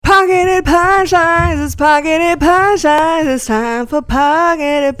Pocketed punchlines, it's pocketed punchlines, it's time for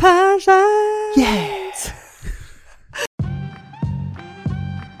pocketed punchlines. Yes.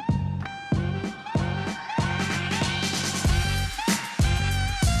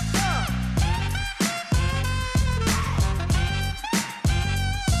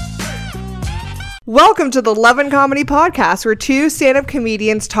 Welcome to the Love and Comedy Podcast, where two stand-up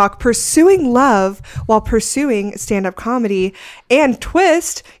comedians talk pursuing love while pursuing stand-up comedy. And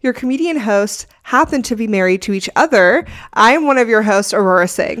twist, your comedian hosts happen to be married to each other. I'm one of your hosts, Aurora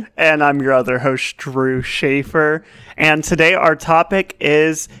Singh. And I'm your other host, Drew Schaefer. And today our topic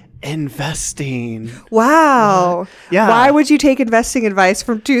is investing. Wow. Yeah. Why would you take investing advice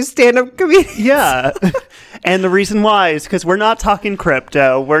from two stand-up comedians? Yeah. And the reason why is because we're not talking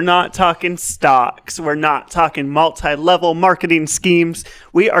crypto. We're not talking stocks. We're not talking multi-level marketing schemes.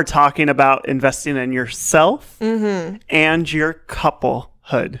 We are talking about investing in yourself and your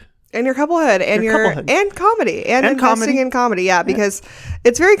couplehood. And your couplehood and and comedy and investing in comedy. Yeah, because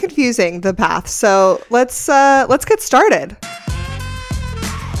it's very confusing, the path. So let's get started.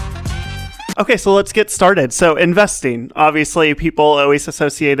 Okay, so let's get started. So investing, obviously people always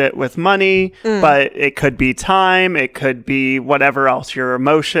associate it with money, but it could be time, it could be whatever else, your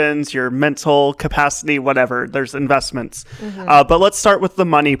emotions, your mental capacity, whatever. There's investments. But let's start with the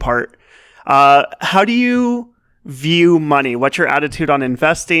money part. How do you view money? What's your attitude on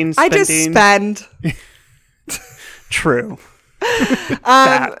investing, spending? I just spend. True.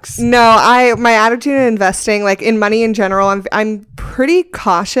 Facts. No, my attitude in investing, like in money in general, I'm pretty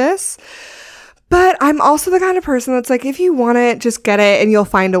cautious. But I'm also the kind of person that's like, if you want it, just get it and you'll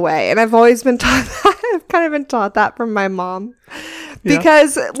find a way. And I've always been taught that. I've kind of been taught that from my mom.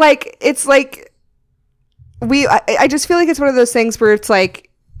 Because like, it's like, I just feel like it's one of those things where it's like,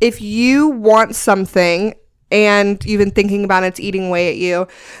 if you want something and you've been thinking about it, it's eating away at you,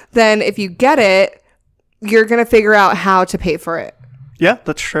 then if you get it, you're going to figure out how to pay for it. Yeah,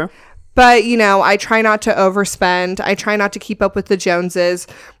 that's true. But, you know, I try not to overspend. I try not to keep up with the Joneses.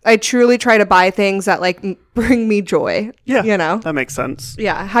 I truly try to buy things that, like, bring me joy. Yeah, you know? That makes sense.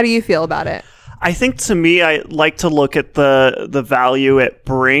 Yeah. How do you feel about it? I think to me, I like to look at the value it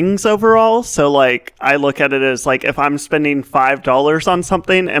brings overall. So like, I look at it as like, if I'm spending $5 on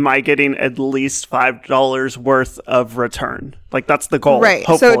something, am I getting at least $5 worth of return? Like that's the goal, right?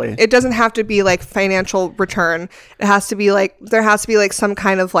 Hopefully. So it doesn't have to be like financial return. It has to be like, there has to be like some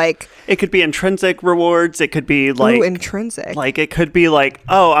kind of like. It could be intrinsic rewards. It could be like. Ooh, intrinsic. Like it could be like,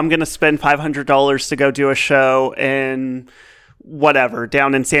 oh, I'm going to spend $500 to go do a show in whatever,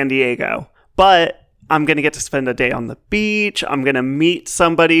 down in San Diego. But I'm going to get to spend a day on the beach. I'm going to meet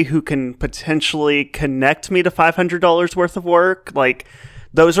somebody who can potentially connect me to $500 worth of work. Like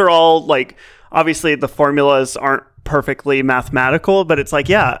those are all like, obviously the formulas aren't perfectly mathematical, but it's like,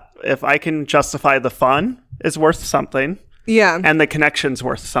 yeah, if I can justify the fun is worth something. Yeah. And the connection's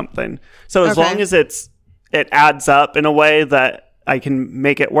worth something. So as long as it adds up in a way that I can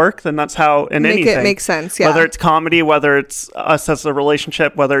make it work, then that's how anything. It makes sense, yeah. Whether it's comedy, whether it's us as a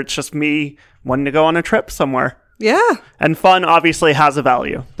relationship, whether it's just me wanting to go on a trip somewhere. Yeah. And fun obviously has a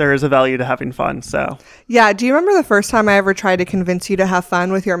value. There is a value to having fun, so. Yeah. Do you remember the first time I ever tried to convince you to have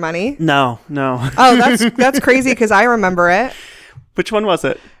fun with your money? No. Oh, that's crazy because I remember it. Which one was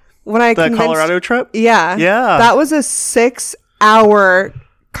it? When I The Colorado trip? Yeah. Yeah. That was a 6-hour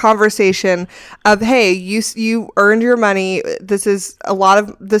conversation of, hey, you earned your money. This is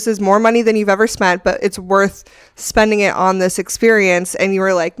more money than you've ever spent, but it's worth spending it on this experience. And you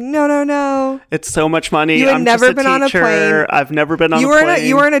were like, no. It's so much money. You had I'm never just been on a plane. I've never been on a plane.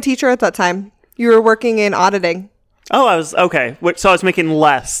 You weren't a teacher at that time. You were working in auditing. Oh, I was okay. So I was making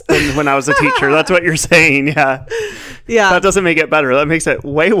less than when I was a teacher. That's what you're saying. Yeah. Yeah. That doesn't make it better. That makes it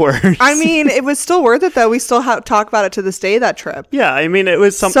way worse. I mean, it was still worth it though. We still talk about it to this day, that trip. Yeah. I mean, it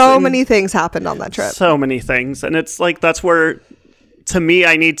was something. So many things happened on that trip. So many things. And it's like, that's where, to me,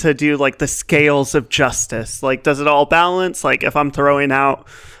 I need to do like the scales of justice. Like, does it all balance? Like, if I'm throwing out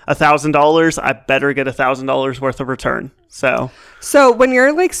 $1,000, I better get $1,000 worth of return. So when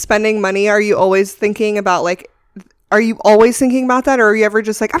you're like spending money, are you always thinking about like, are you always thinking about that? Or are you ever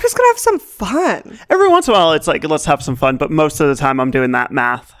just like, I'm just going to have some fun? Every once in a while, it's like, let's have some fun. But most of the time, I'm doing that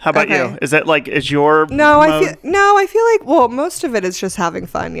math. How about you? Is it like, is your I feel like, well, most of it is just having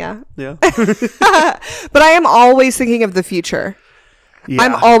fun. Yeah. Yeah. But I am always thinking of the future. Yeah.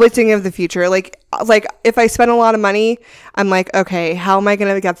 I'm always thinking of the future. Like if I spend a lot of money, I'm like, okay, how am I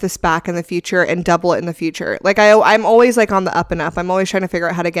going to get this back in the future and double it in the future? Like I'm always like on the up and up. I'm always trying to figure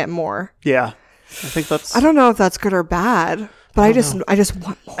out how to get more. Yeah. I think that's. I don't know if that's good or bad, but I just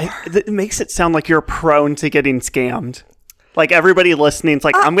want more. It makes it sound like you're prone to getting scammed. Like everybody listening's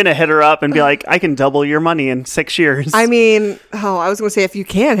like, I'm going to hit her up and be like, I can double your money in 6 years. I mean, I was going to say, if you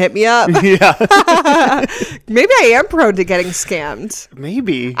can, hit me up. Yeah. Maybe I am prone to getting scammed.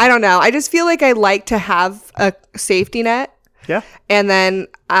 Maybe. I don't know. I just feel like I like to have a safety net. Yeah. And then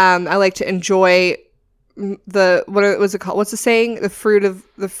I like to enjoy what was it called? What's the saying? The fruit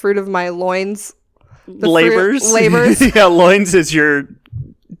of my loins. Labors. Labors. Yeah, loins is your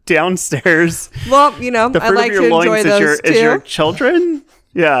downstairs. Well, The fruit I like of your to enjoy loins those is your children.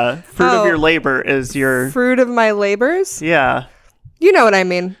 Yeah. Fruit of your labor is your fruit of my labors. Yeah. You know what I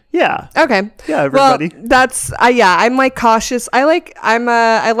mean? Yeah. Okay. Yeah, everybody. Well, that's I'm like cautious. I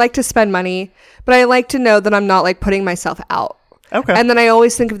like to spend money, but I like to know that I'm not like putting myself out. Okay. And then I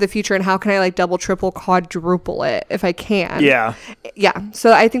always think of the future and how can I like double, triple, quadruple it if I can. Yeah. Yeah.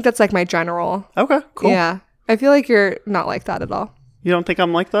 So I think that's like my general. Okay, cool. Yeah. I feel like you're not like that at all. You don't think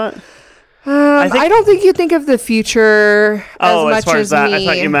I'm like that? I don't think you think of the future as much as far as that, me. I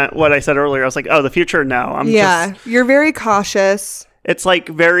thought you meant what I said earlier. I was like, oh, the future? No. You're very cautious. It's like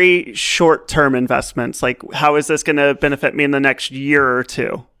very short-term investments. Like, how is this going to benefit me in the next year or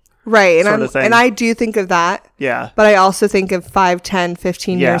two? Right. And I do think of that. Yeah. But I also think of 5, 10,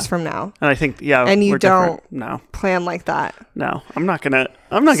 15 years from now. And I think, and you we're don't different. plan like that. No, I'm not gonna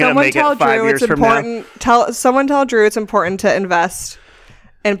make it 5 years from now. Someone tell Drew it's important to invest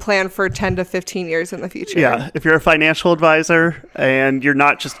and plan for 10 to 15 years in the future. Yeah. If you're a financial advisor and you're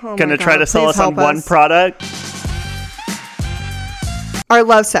not just going to try to sell us on one product. Our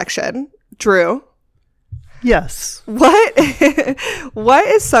love section. Drew. Yes. What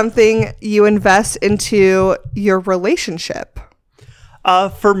is something you invest into your relationship?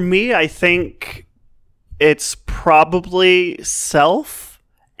 For me, I think it's probably self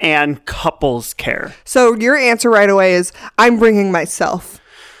and couples care. So your answer right away is, I'm bringing myself.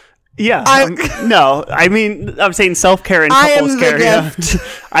 Yeah. No, I mean, I'm saying self-care and couples care. Gift. Yeah.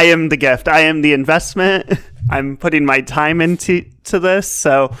 I am the gift. I am the investment. I'm putting my time into this,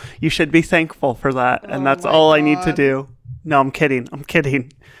 so you should be thankful for that. And that's all I need to do. No, I'm kidding.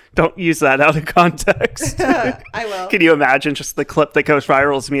 Don't use that out of context. I will. Can you imagine just the clip that goes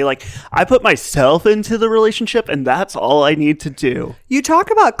viral is me like, I put myself into the relationship and that's all I need to do. You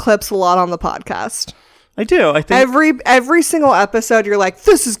talk about clips a lot on the podcast. I do. I think every single episode you're like,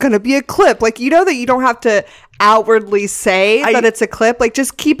 this is going to be a clip. Like, that you don't have to outwardly say that it's a clip. Like,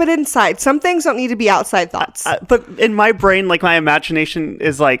 just keep it inside. Some things don't need to be outside thoughts. But in my brain, like, my imagination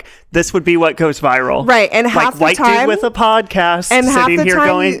is like, this would be what goes viral. Right. And half the white time, dude with a podcast and sitting here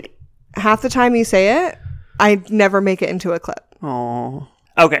going, half the time you say it, I never make it into a clip. Oh.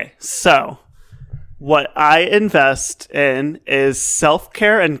 Okay. So what I invest in is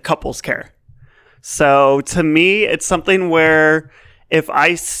self-care and couples care. So to me, it's something where if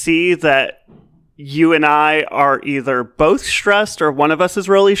I see that you and I are either both stressed or one of us is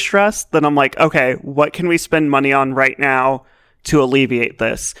really stressed, then I'm like, okay, what can we spend money on right now to alleviate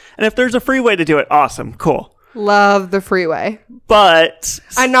this? And if there's a free way to do it, awesome, cool. Love the freeway. But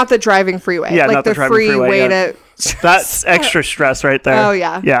I'm not the driving freeway. Yeah, like not the driving free way to that's extra stress right there. Oh,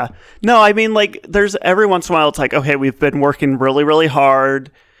 yeah. Yeah. No, I mean, like, there's every once in a while, it's like, okay, we've been working really, really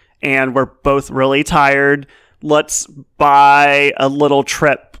hard and we're both really tired. Let's buy a little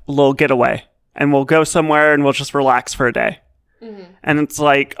trip, a little getaway, and we'll go somewhere and we'll just relax for a day. Mm-hmm. And it's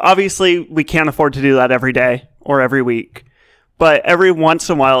like, obviously, we can't afford to do that every day or every week. But every once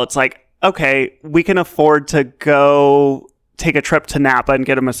in a while, it's like, okay, we can afford to go take a trip to Napa and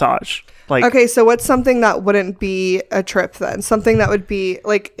get a massage. Like, okay, so what's something that wouldn't be a trip then? Something that would be,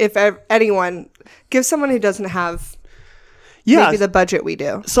 like, if anyone, give someone who doesn't have maybe the budget we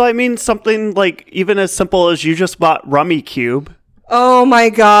do. So, I mean, something like even as simple as you just bought Rummy Cube. Oh my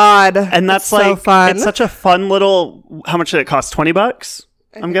God. And that's like, so fun. It's such a fun little, how much did it cost? $20?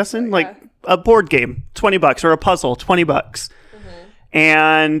 I'm guessing? So, yeah. Like a board game, $20, or a puzzle, $20. Mm-hmm.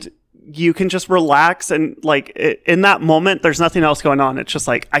 And you can just relax and like in that moment, there's nothing else going on. It's just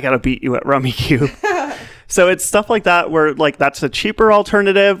like, I got to beat you at Rummy Cube. So it's stuff like that where like that's a cheaper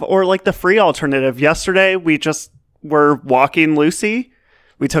alternative or like the free alternative. Yesterday, we just were walking Lucy.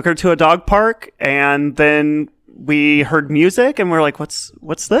 We took her to a dog park and then we heard music and we're like, what's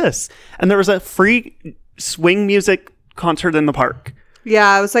this? And there was a free swing music concert in the park.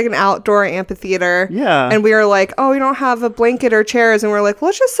 Yeah, it was like an outdoor amphitheater. Yeah. And we were like, oh, we don't have a blanket or chairs. And we're like, well,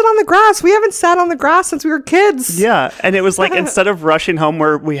 let's just sit on the grass. We haven't sat on the grass since we were kids. Yeah. And it was like, instead of rushing home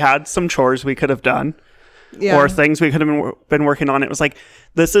where we had some chores we could have done or things we could have been working on, it was like,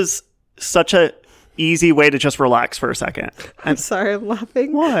 this is such a easy way to just relax for a second. I'm sorry, I'm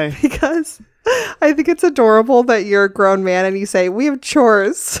laughing. Why? Because I think it's adorable that you're a grown man and you say, we have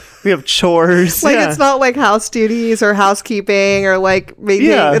chores. We have chores. Like, it's not like house duties or housekeeping or like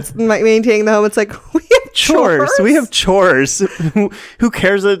it's maintaining the home. It's like, we have chores. We have chores. Who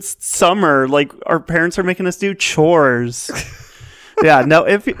cares that it's summer? Like, our parents are making us do chores. Yeah, no,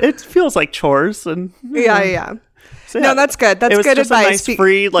 it feels like chores. And yeah. So, no, that's good. That's good advice. A nice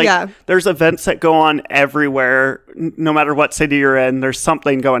free, there's events that go on everywhere. No matter what city you're in, there's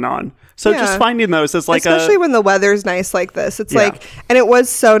something going on. So just finding those is like especially when the weather's nice like this. It's like, and it was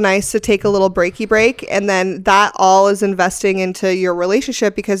so nice to take a little breaky break. And then that all is investing into your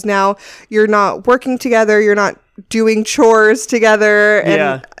relationship because now you're not working together. You're not doing chores together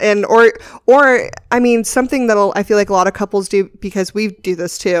or I mean something that I feel like a lot of couples do because we do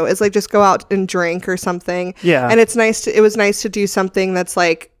this too is like just go out and drink or something. And it was nice to do something that's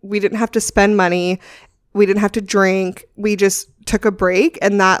like we didn't have to spend money, we didn't have to drink, we just took a break,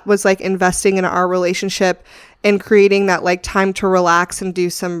 and that was like investing in our relationship and creating that like time to relax and do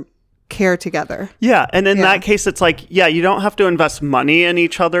some care together. And in that case it's like you don't have to invest money in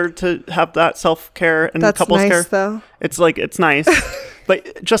each other to have that self-care and couples nice, care though. It's like it's nice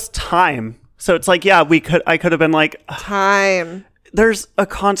but just time. So it's like I could have been like time, there's a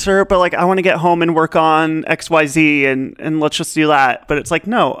concert but like I want to get home and work on XYZ and let's just do that. But it's like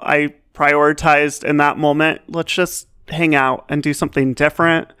no, I prioritized in that moment, let's just hang out and do something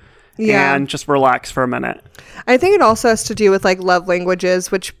different and just relax for a minute. I think it also has to do with like love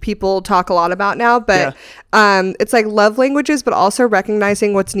languages, which people talk a lot about now, but it's like love languages, but also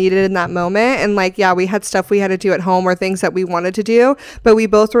recognizing what's needed in that moment. And like, we had stuff we had to do at home or things that we wanted to do, but we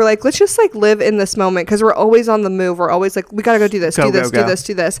both were like, let's just like live in this moment because we're always on the move. We're always like, we got to go do this, do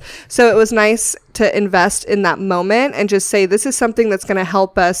this. So it was nice to invest in that moment and just say, this is something that's going to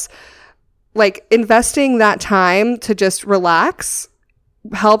help us. Like investing that time to just relax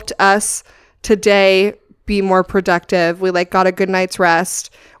helped us today be more productive. We like got a good night's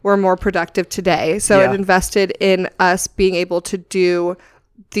rest. We're more productive today. So it invested in us being able to do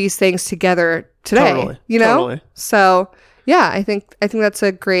these things together today, you know? Totally. So I think that's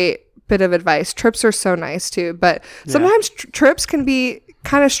a great bit of advice. Trips are so nice too, but sometimes trips can be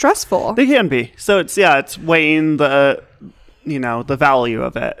kind of stressful. They can be. So it's weighing the value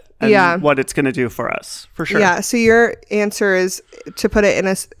of it. And what it's going to do for us, for sure. Yeah. So your answer is, to put it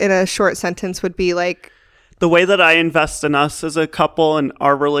in a short sentence, would be like, the way that I invest in us as a couple and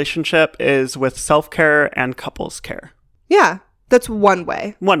our relationship is with self-care and couples care. Yeah, that's one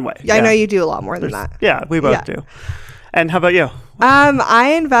way. I know you do a lot more than that. Yeah, we both do. And how about you?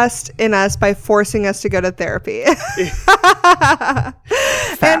 I invest in us by forcing us to go to therapy. And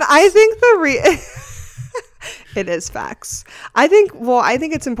I think it is facts. I think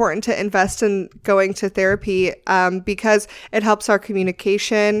it's important to invest in going to therapy because it helps our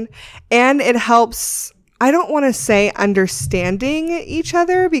communication and it helps, I don't want to say understanding each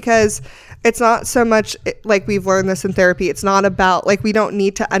other because it's not so much like we've learned this in therapy. It's not about like we don't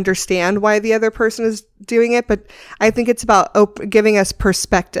need to understand why the other person is doing it, but I think it's about giving us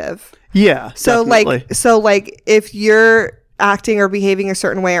perspective. Yeah. So definitely. like if you're acting or behaving a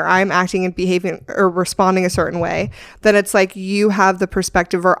certain way or I'm acting and behaving or responding a certain way, then it's like you have the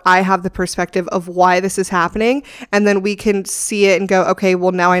perspective or I have the perspective of why this is happening, and then we can see it and go, okay,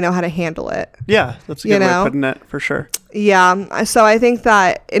 well now I know how to handle it. Yeah, that's a good way of putting it, for sure. Yeah, so I think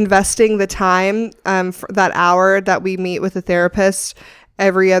that investing the time for that hour that we meet with a therapist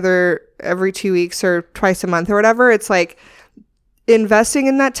every 2 weeks or twice a month or whatever, it's like investing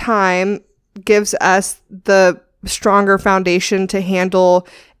in that time gives us the stronger foundation to handle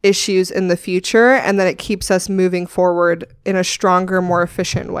issues in the future, and then it keeps us moving forward in a stronger, more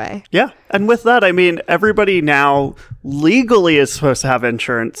efficient way. Yeah. And with that, I mean, everybody now legally is supposed to have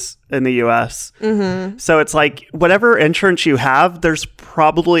insurance in the US. Mm-hmm. So it's like whatever insurance you have, there's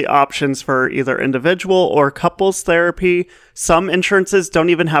probably options for either individual or couples therapy. Some insurances don't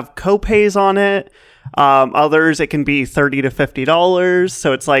even have copays on it. Others, it can be $30 to $50.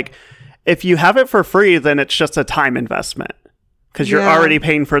 So it's like, if you have it for free, then it's just a time investment because you're already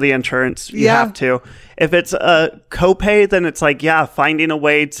paying for the insurance. You have to. If it's a copay, then it's like, finding a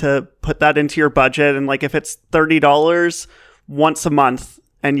way to put that into your budget. And like, if it's $30 once a month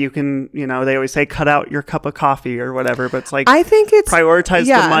and you can, they always say, cut out your cup of coffee or whatever, but it's like, I think it's prioritize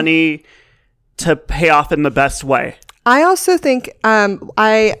the money to pay off in the best way. I also think,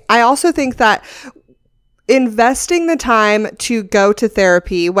 I also think that investing the time to go to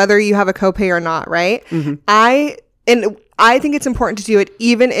therapy, whether you have a copay or not, right? Mm-hmm. I think it's important to do it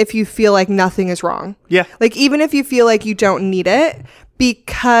even if you feel like nothing is wrong. Yeah. Like even if you feel like you don't need it,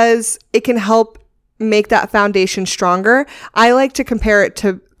 because it can help make that foundation stronger. I like to compare it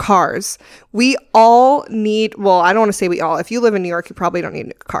to cars. We all need, well, I don't want to say we all. If you live in New York, you probably don't need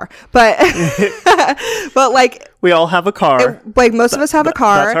a car. But but like we all have a car. Like most of us have a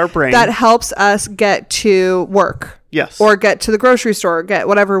car that's our brain. that helps us get to work. Yes. Or get to the grocery store, or get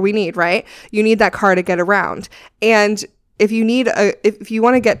whatever we need, right? You need that car to get around. And if you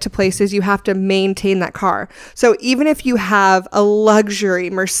want to get to places, you have to maintain that car. So even if you have a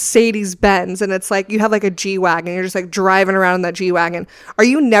luxury Mercedes Benz and it's like you have like a G-Wagon, you're just like driving around in that G-Wagon, are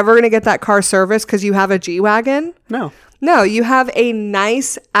you never going to get that car serviced because you have a G-Wagon? No, you have a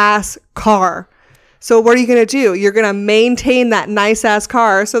nice ass car. So what are you going to do? You're going to maintain that nice ass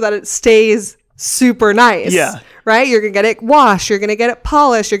car so that it stays super nice. Yeah. Right? You're going to get it washed. You're going to get it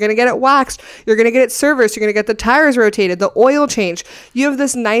polished. You're going to get it waxed. You're going to get it serviced. You're going to get the tires rotated, the oil change. You have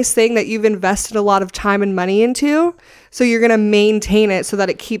this nice thing that you've invested a lot of time and money into. So you're going to maintain it so that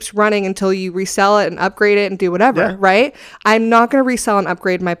it keeps running until you resell it and upgrade it and do whatever. Right? I'm not going to resell and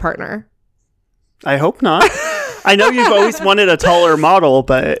upgrade my partner. I hope not. I know you've always wanted a taller model,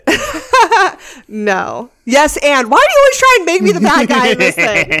 but... No. Yes, and why do you always try and make me the bad guy in this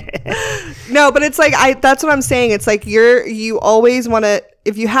thing? No, but it's like that's what I'm saying. It's like you always want to,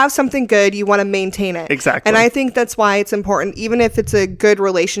 if you have something good, you want to maintain it. Exactly. And I think that's why it's important, even if it's a good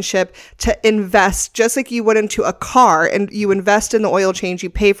relationship, to invest just like you would into a car, and you invest in the oil change, you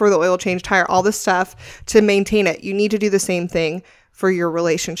pay for the oil change, tire, all this stuff to maintain it. You need to do the same thing for your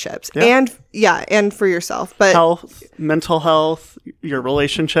relationships and for yourself, but health, mental health, your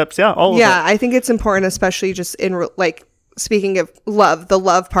relationships, all of it. I think it's important, especially just in like speaking of love, the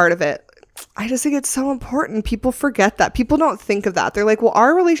love part of it. I just think it's so important. People forget that. People don't think of that. They're like, well,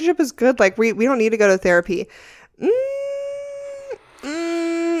 our relationship is good. Like we don't need to go to therapy.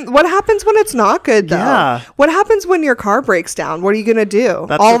 What happens when it's not good, though? Yeah. What happens when your car breaks down? What are you going to do?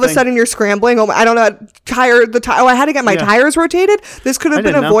 All of a sudden, you're scrambling. Oh, I don't know. Oh, I had to get my tires rotated. This could have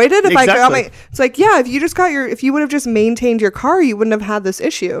been avoided if I got my... It's like, if you would have just maintained your car, you wouldn't have had this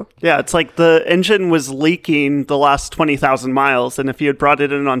issue. Yeah, it's like the engine was leaking the last 20,000 miles, and if you had brought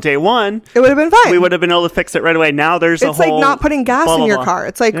it in on day one... It would have been fine. We would have been able to fix it right away. Now there's It's like not putting gas in your car.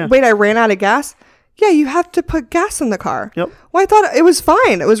 It's like, wait, I ran out of gas? Yeah, you have to put gas in the car. Yep. Well, I thought it was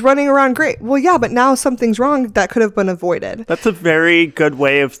fine. It was running around great. Well, yeah, but now something's wrong that could have been avoided. That's a very good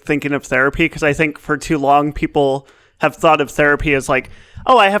way of thinking of therapy, because I think for too long people have thought of therapy as like,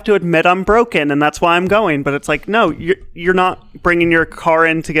 oh, I have to admit I'm broken and that's why I'm going. But it's like, no, you're not bringing your car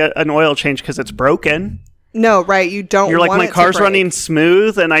in to get an oil change because it's broken. No, right. You don't. You're like, want my car's running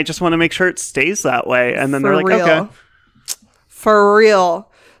smooth and I just want to make sure it stays that way. And then they're like, okay. For real.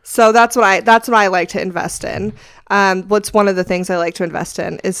 So that's what I like to invest in. What's one of the things I like to invest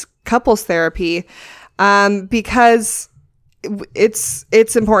in is couples therapy, because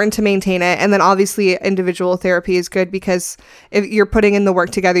it's important to maintain it. And then obviously individual therapy is good because if you're putting in the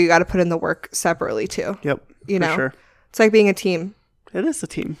work together, you got to put in the work separately too. Yep. You know, sure. It's like being a team. It is a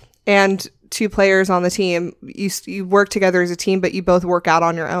team. And two players on the team, you work together as a team, but you both work out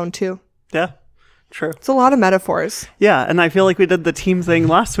on your own too. Yeah. True. It's a lot of metaphors. Yeah, and I feel like we did the team thing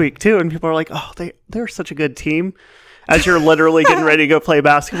last week too, and people are like, "Oh, they're such a good team." As you're literally getting ready to go play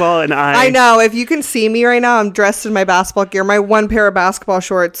basketball, and I know, if you can see me right now, I'm dressed in my basketball gear, my one pair of basketball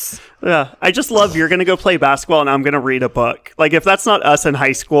shorts. Yeah, I just love you're gonna go play basketball, and I'm gonna read a book. Like if that's not us in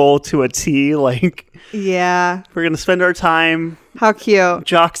high school to a T, like yeah, we're gonna spend our time. How cute.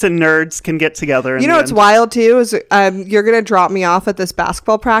 Jocks and nerds can get together. You know what's wild too is you're going to drop me off at this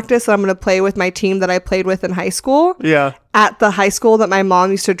basketball practice and I'm going to play with my team that I played with in high school. Yeah. At the high school that my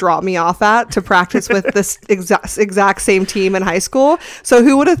mom used to drop me off at to practice with this exact same team in high school. So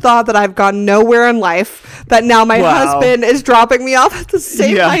who would have thought that I've gone nowhere in life, that now my husband is dropping me off at the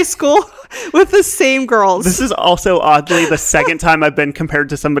same high school with the same girls. This is also oddly the second time I've been compared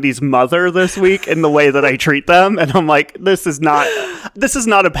to somebody's mother this week in the way that I treat them. And I'm like, this is not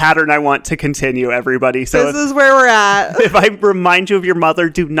a pattern I want to continue, everybody. So this is where we're at. If I remind you of your mother,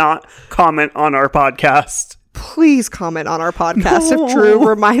 do not comment on our podcast. Please comment on our podcast if Drew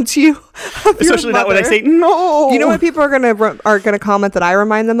reminds you of especially your mother. Not when I say no. You know what people are gonna comment that I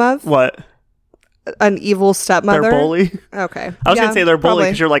remind them of? What? An evil stepmother. Their bully. Okay. I was gonna say they're bully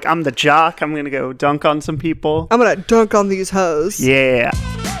because you're like, I'm the jock. I'm gonna go dunk on some people. I'm gonna dunk on these hoes. Yeah.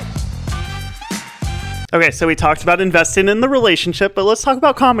 Okay, so we talked about investing in the relationship, but let's talk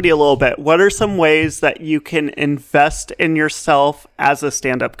about comedy a little bit. What are some ways that you can invest in yourself as a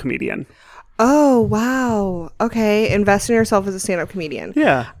stand-up comedian? Oh, wow. Okay. Invest in yourself as a stand-up comedian.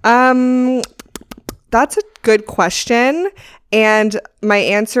 Yeah. That's a good question. And my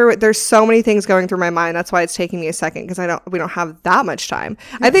answer, there's so many things going through my mind. That's why it's taking me a second, because we don't have that much time.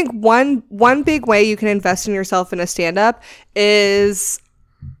 I think one big way you can invest in yourself in a stand-up is,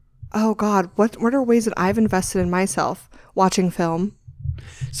 oh God, what are ways that I've invested in myself? Watching film.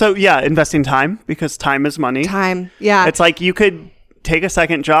 So yeah, investing time, because time is money. Time, yeah. It's like you could take a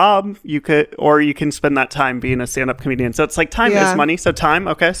second job, or you can spend that time being a stand-up comedian. So it's like time is money. So time,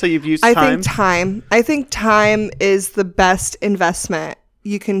 okay. So you've used time. I think time is the best investment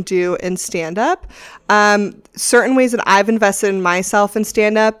you can do in stand-up. Certain ways that I've invested in myself in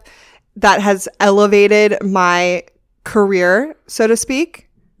stand-up that has elevated my career, so to speak.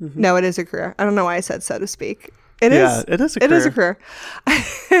 Mm-hmm. No, it is a career. I don't know why I said so to speak. It is a career. It is a career.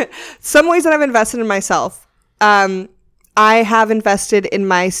 Some ways that I've invested in myself. I have invested in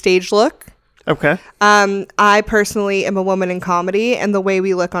my stage look. Okay. I personally am a woman in comedy, and the way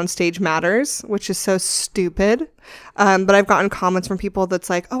we look on stage matters, which is so stupid. But I've gotten comments from people that's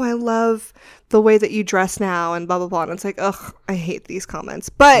like, oh, I love the way that you dress now and blah, blah, blah. And it's like, ugh, I hate these comments.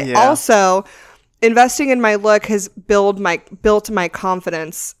 But also, investing in my look has built my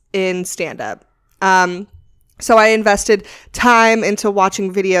confidence in stand-up. So I invested time into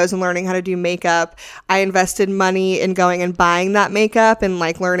watching videos and learning how to do makeup. I invested money in going and buying that makeup and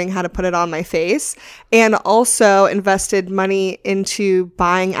like learning how to put it on my face, and also invested money into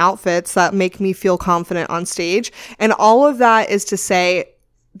buying outfits that make me feel confident on stage. And all of that is to say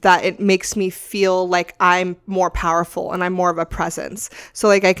that it makes me feel like I'm more powerful and I'm more of a presence. So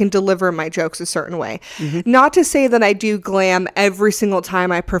like I can deliver my jokes a certain way. Mm-hmm. Not to say that I do glam every single time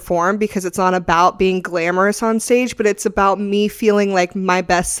I perform, because it's not about being glamorous on stage, but it's about me feeling like my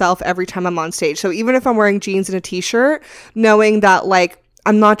best self every time I'm on stage. So even if I'm wearing jeans and a t-shirt, knowing that like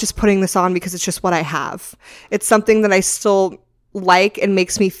I'm not just putting this on because it's just what I have. It's something that I still like and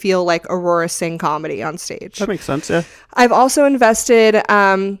makes me feel like Aurora Singh comedy on stage. That makes sense, yeah. I've also invested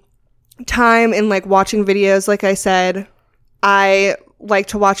time in like watching videos. Like I said, I like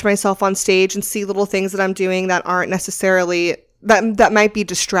to watch myself on stage and see little things that I'm doing that aren't necessarily that might be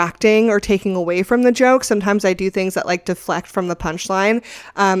distracting or taking away from the joke. Sometimes I do things that like deflect from the punchline.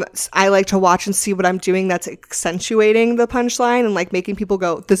 I like to watch and see what I'm doing that's accentuating the punchline and like making people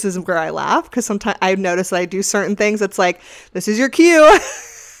go, this is where I laugh. Because sometimes I notice that I do certain things that's like, this is your cue.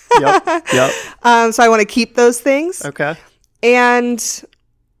 Yep. So I want to keep those things. Okay. And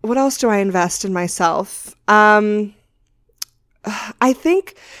what else do I invest in myself? I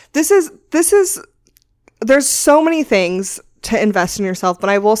think there's so many things to invest in yourself,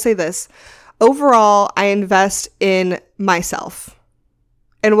 but I will say this. Overall, I invest in myself.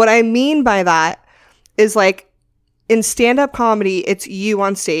 And what I mean by that is like in stand-up comedy, it's you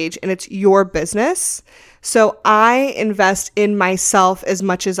on stage and it's your business. So I invest in myself as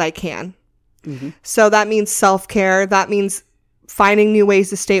much as I can. Mm-hmm. So that means self-care. That means finding new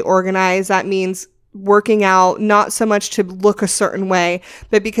ways to stay organized. That means working out, not so much to look a certain way,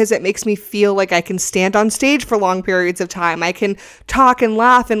 but because it makes me feel like I can stand on stage for long periods of time. I can talk and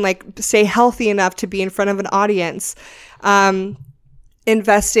laugh and like stay healthy enough to be in front of an audience.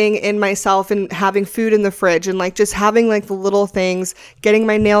 Investing in myself and having food in the fridge and like just having like the little things, getting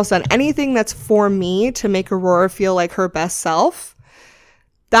my nails done, anything that's for me to make Aurora feel like her best self.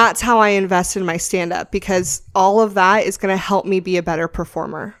 That's how I invest in my stand-up, because all of that is going to help me be a better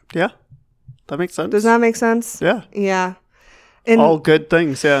performer. Yeah. That makes sense. Does that make sense? Yeah. Yeah. And all good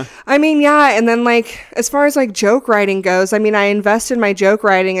things, yeah. I mean, yeah. And then like, as far as like joke writing goes, I mean, I invest in my joke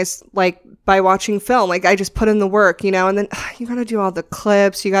writing as like by watching film. Like I just put in the work, you know, and then you got to do all the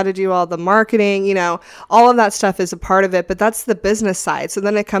clips, you got to do all the marketing, you know, all of that stuff is a part of it, but that's the business side. So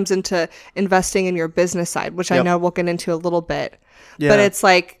then it comes into investing in your business side, which I know we'll get into a little bit, but it's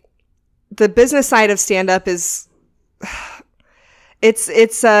like the business side of stand-up is,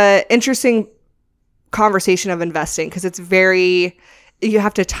 it's a interesting conversation of investing, because it's very, you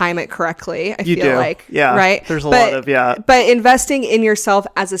have to time it correctly. I feel like, right? There's a lot of, But investing in yourself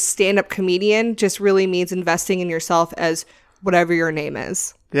as a stand-up comedian just really means investing in yourself as whatever your name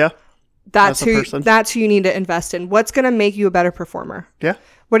is. Yeah. That's who you need to invest in. What's going to make you a better performer? Yeah.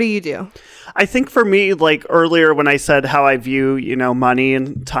 What do you do? I think for me, like earlier when I said how I view, you know, money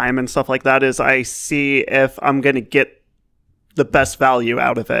and time and stuff like that, is I see if I'm going to get the best value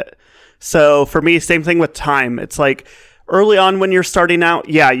out of it. So for me, same thing with time. It's like early on when you're starting out,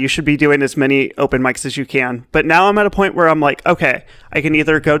 you should be doing as many open mics as you can. But now I'm at a point where I'm like, okay, I can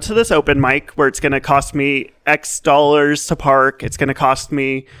either go to this open mic where it's going to cost me X dollars to park. It's going to cost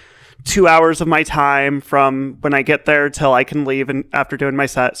me 2 hours of my time from when I get there till I can leave and after doing my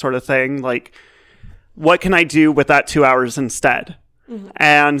set, sort of thing. Like, what can I do with that 2 hours instead? Mm-hmm.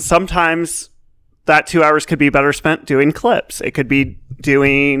 And sometimes that 2 hours could be better spent doing clips. It could be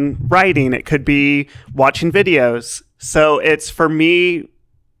doing writing. It could be watching videos. So it's for me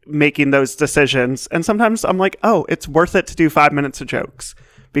making those decisions. And sometimes I'm like, oh, it's worth it to do 5 minutes of jokes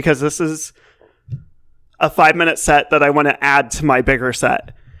because this is a 5-minute set that I want to add to my bigger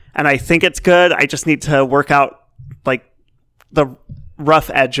set. And I think it's good. I just need to work out like the rough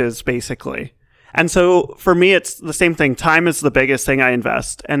edges, basically. And so for me, it's the same thing. Time is the biggest thing I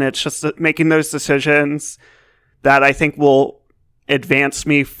invest. And it's just making those decisions that I think will advance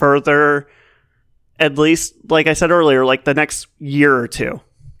me further, at least, like I said earlier, like the next year or two.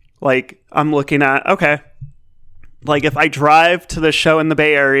 Like I'm looking at, okay, like if I drive to the show in the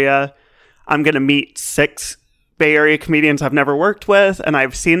Bay Area, I'm going to meet 6 Bay Area comedians I've never worked with, and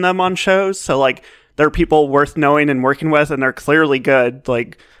I've seen them on shows. So like they're people worth knowing and working with, and they're clearly good.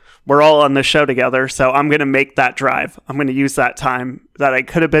 Like we're all on the show together. So I'm going to make that drive. I'm going to use that time that I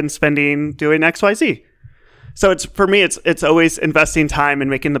could have been spending doing XYZ. So it's, for me, it's always investing time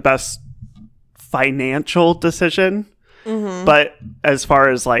and making the best financial decision. Mm-hmm. But as far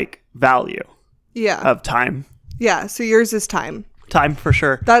as like value of time. Yeah. So yours is time. Time for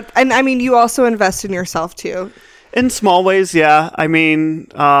sure. And I mean, you also invest in yourself too. In small ways, yeah. I mean,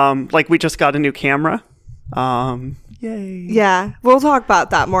 like we just got a new camera. Yay. Yeah. We'll talk about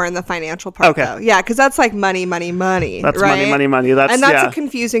that more in the financial part, though. Yeah, because that's like money, That's right? money. That's a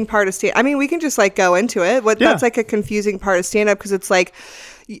confusing part of stand. I mean, we can just like go into it. That's like a confusing part of stand-up because it's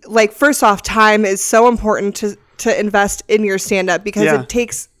like first off, time is so important to invest in your stand-up because it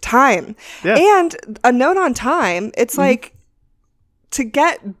takes time. Yeah. And a note on time, it's like, to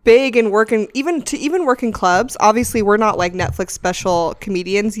get big and work in even work in clubs, obviously we're not like Netflix special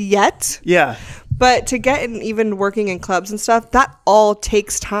comedians yet. Yeah. But to get in even working in clubs and stuff, that all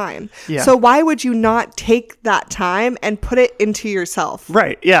takes time. Yeah. So why would you not take that time and put it into yourself?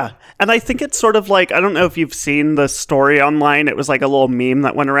 Right. Yeah. And I think it's sort of like, I don't know if you've seen the story online. It was like a little meme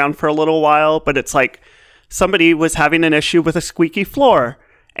that went around for a little while, but it's like somebody was having an issue with a squeaky floor.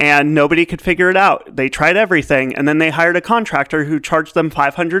 And nobody could figure it out. They tried everything. And then they hired a contractor who charged them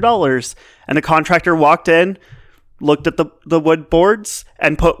 $500. And the contractor walked in, looked at the wood boards,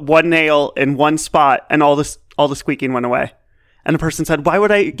 and put one nail in one spot. And all the squeaking went away. And the person said, why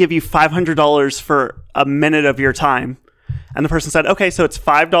would I give you $500 for a minute of your time? And the person said, okay, so it's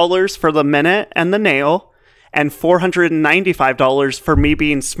 $5 for the minute and the nail, and $495 for me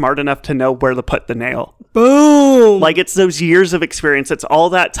being smart enough to know where to put the nail. Boom. Like, it's those years of experience. It's all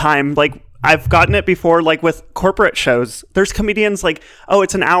that time. Like, I've gotten it before, like with corporate shows. There's comedians like, oh,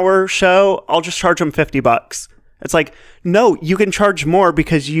 it's an hour show. I'll just charge them $50. It's like, no, you can charge more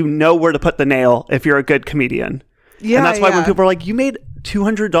because you know where to put the nail if you're a good comedian. Yeah, and that's why when people are like, you made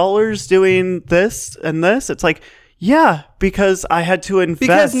 $200 doing this and this, it's like, yeah, because I had to invest.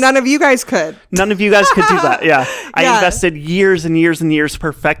 Because none of you guys could. None of you guys could do that. Yeah. I invested years and years and years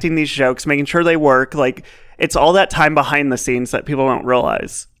perfecting these jokes, making sure they work. Like, it's all that time behind the scenes that people don't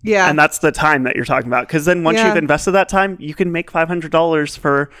realize. Yeah. And that's the time that you're talking about. Because then once you've invested that time, you can make $500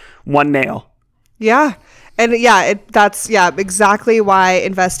 for one nail. Yeah. And that's exactly why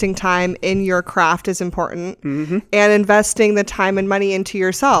investing time in your craft is important, and investing the time and money into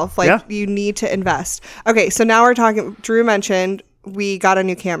yourself. Like you need to invest. Okay, so now we're talking. Drew mentioned we got a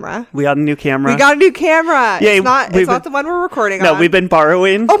new camera. Yeah, Yeah, it's not the one we're recording on. No, we've been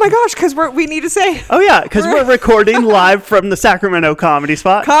borrowing. Oh my gosh, because we need to say. Oh yeah, because we're recording live from the Sacramento Comedy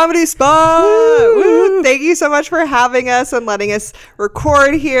Spot. Woo! Thank you so much for having us and letting us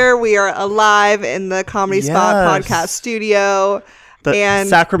record here. We are alive in the Comedy Spot podcast studio. And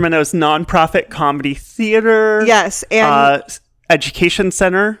Sacramento's nonprofit comedy theater. Yes, and education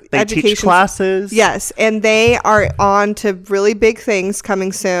center. They teach classes. Yes, and they are on to really big things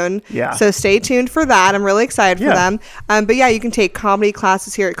coming soon. Yeah. So stay tuned for that. I'm really excited for them. But yeah, you can take comedy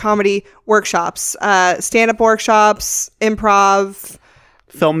classes here at Comedy Workshops, stand-up workshops, improv,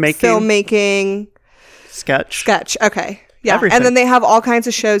 filmmaking, sketch. Okay. Yeah. Everything. And then they have all kinds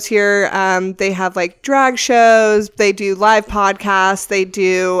of shows here. They have like drag shows. They do live podcasts. They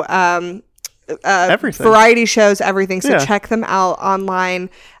do everything. Variety shows, everything. So check them out online.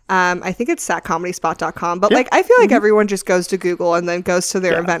 I think it's satcomedyspot.com. But like, I feel like everyone just goes to Google and then goes to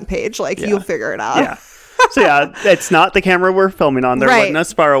their event page. Like, you'll figure it out. Yeah. So it's not the camera we're filming on. They're letting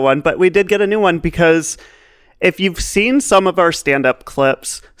us borrow one. But we did get a new one because if you've seen some of our stand-up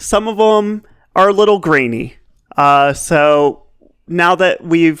clips, some of them are a little grainy. So now that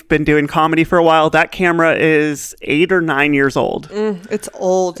we've been doing comedy for a while, that camera is 8 or 9 years old. It's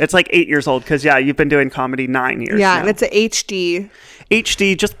old. It's like 8 years old because, you've been doing comedy 9 years. Yeah, now. And it's a HD.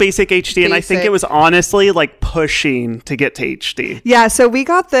 HD, just basic HD. And I think Basic. it was honestly like pushing to get to HD. Yeah, so we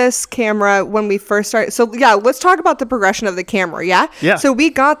got this camera when we first started. So yeah, let's talk about the progression of the camera, yeah? Yeah. So we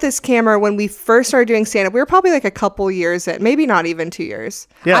got this camera when we first started doing stand-up. We were probably like a couple years in, maybe not even 2 years.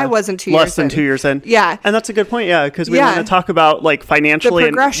 Yeah. I wasn't 2 years Less than in. 2 years in. Yeah. And that's a good point, yeah, because we Yeah. want to talk about like financially The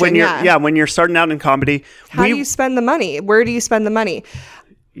and progression, when you're yeah. when you're starting out in comedy. How do you spend the money? Where do you spend the money?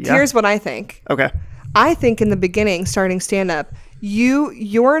 Yeah. Here's what I think. Okay. I think in the beginning, starting stand-up,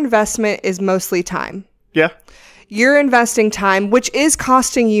 your investment is mostly time. Yeah. You're investing time, which is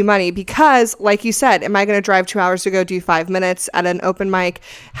costing you money because, like you said, am I going to drive 2 hours to go do 5 minutes at an open mic?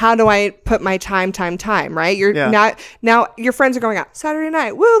 How do I put my time, right? You're now your friends are going out Saturday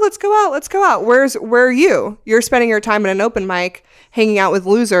night. Woo, let's go out. Where are you? You're spending your time at an open mic hanging out with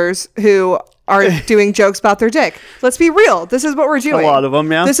losers who are doing jokes about their dick. Let's be real. This is what we're doing. A lot of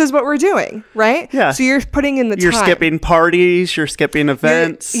them, yeah. This is what we're doing, right? Yeah. So you're putting in the You're time. skipping parties, you're skipping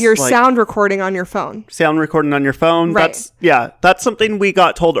events. You're like, sound recording on your phone. sound recording on your phone. Right. That's something we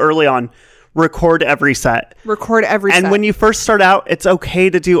got told early on. Record every set. Record every And set. when you first start out, it's okay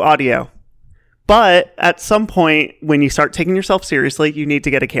to do audio. But at some point, when you start taking yourself seriously, you need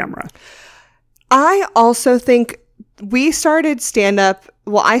to get a camera. I also think we started stand-up,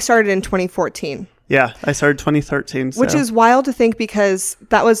 well, I started in 2014. Yeah, I started 2013. Which is wild to think because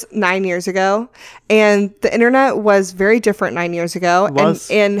that was 9 years ago. And the internet was very different 9 years ago. It was.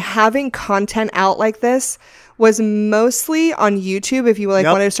 And having content out like this was mostly on YouTube if you wanted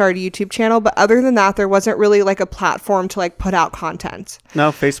to start a YouTube channel. But other than that, there wasn't really like a platform to like put out content.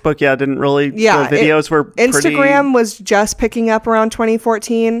 No, Facebook, didn't really. Yeah. The videos were Instagram was just picking up around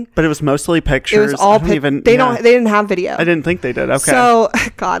 2014. But it was mostly pictures. It was all they didn't have video. I didn't think they did. Okay. So,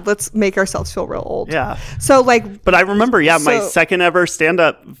 God, let's make ourselves feel real old. Yeah. So, like, But I remember, my second ever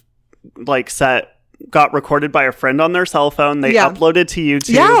stand-up like set got recorded by a friend on their cell phone. They uploaded to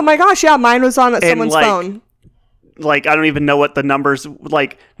YouTube. Yeah, oh my gosh, yeah, mine was on someone's phone. Like, I don't even know what the numbers,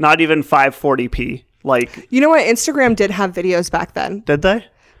 like, not even 540p. Like, you know what? Instagram did have videos back then. Did they?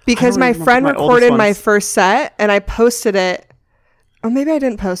 Because my remember friend my recorded oldest my ones. first set and I posted it. Or maybe I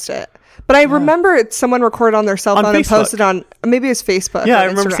didn't post it. But I remember someone recorded on their cell On phone and Facebook. posted on, maybe it was Facebook. Yeah, or I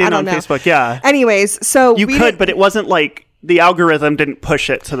remember Instagram. seeing it don't on know. Facebook. Yeah. Anyways, so You could, but it wasn't like the algorithm didn't push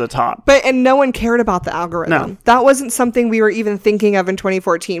it to the top. And no one cared about the algorithm. No. That wasn't something we were even thinking of in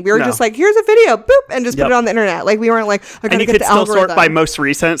 2014. We were No. just like, here's a video, boop, and just put it on the internet. Like, we weren't like, I gotta And you get could the still algorithm. sort by most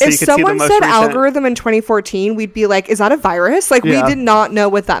recent, so if you could see the someone most said recent. algorithm in 2014, we'd be like, is that a virus? Like, we Yeah. did not know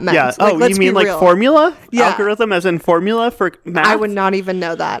what that meant. Yeah. Like, Oh, let's you mean be like real. formula? Yeah. Algorithm as in formula for math? I would not even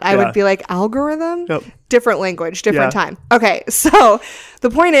know that. I Yeah. would be like, algorithm? Nope. Different language, different Yeah. time. Okay, so the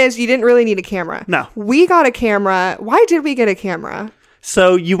point is, you didn't really need a camera. No. We got a camera. Why did we get a camera?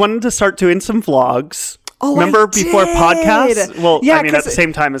 So you wanted to start doing some vlogs. Oh, Remember I before did. podcasts? Well, Yeah, I mean, at 'cause- the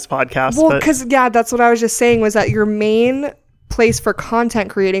same time as podcasts. Well, but because, that's what I was just saying was that your main place for content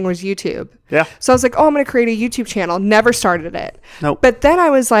creating was YouTube. yeah. So I was like, oh, I'm going to create a YouTube channel. Never started it. Nope. But then I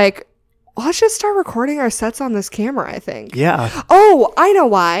was like, let's just start recording our sets on this camera, I think. Yeah. Oh, I know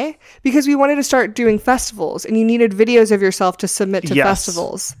why. Because we wanted to start doing festivals and you needed videos of yourself to submit to Yes.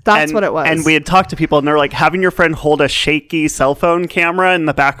 festivals. That's what it was. And we had talked to people and they're like, having your friend hold a shaky cell phone camera in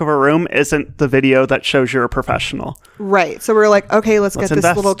the back of a room isn't the video that shows you're a professional. Right. So we were like, okay, let's get this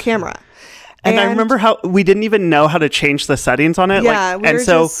invest. little camera. And I remember how we didn't even know how to change the settings on it. Yeah, like, we and were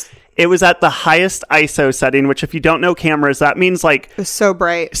so just- it was at the highest ISO setting, which if you don't know cameras, that means like It was so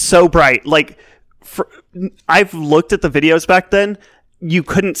bright. so bright. Like I've looked at the videos back then. You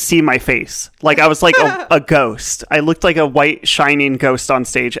couldn't see my face. Like I was like a ghost. I looked like a white shining ghost on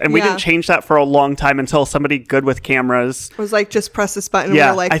stage. And we Yeah. didn't change that for a long time until somebody good with cameras. It was like, just press this button. Yeah.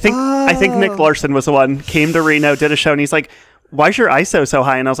 We were like, I think Nick Larson was the one, came to Reno, did a show, and he's like, why's your ISO so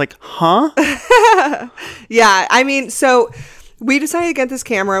high? And I was like, huh? Yeah, I mean, so we decided to get this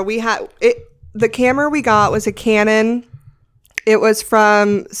camera. We had it. The camera we got was a Canon. It was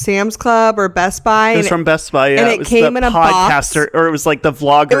from Sam's Club or Best Buy. It was from Best Buy. Yeah, and it was came the in a box. podcaster, or it was like the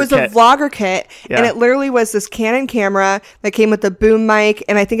vlogger. It was kit. a vlogger kit, and Yeah. it literally was this Canon camera that came with a boom mic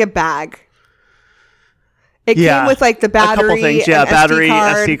and I think a bag. It came with like the battery, a couple things. Yeah, an battery,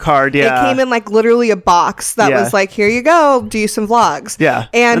 SD card. Yeah, It came in like literally a box that Yeah. was like, here you go, do some vlogs. Yeah,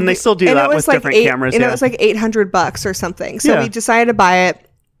 and they still do and that it was with like different cameras. And Yeah. it was like $800 or something. So Yeah. we decided to buy it.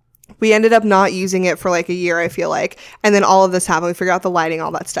 We ended up not using it for like a year, I feel like. And then all of this happened. We figured out the lighting,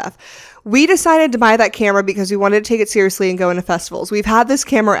 all that stuff. We decided to buy that camera because we wanted to take it seriously and go into festivals. We've had this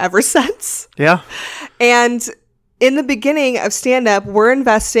camera ever since. Yeah. And in the beginning of stand-up, we're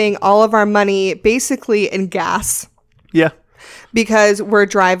investing all of our money basically in gas Yeah. because we're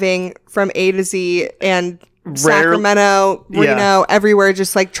driving from A to Z and Sacramento, Reno, everywhere,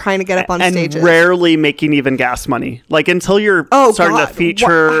 just like trying to get up on and stages. Rarely making even gas money. Like until you're starting to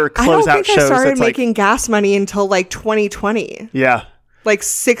feature closeout shows. I don't think I started making gas money until like 2020. Yeah. Like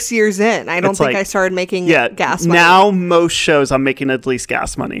 6 years in. I don't think I started making gas money. Now most shows I'm making at least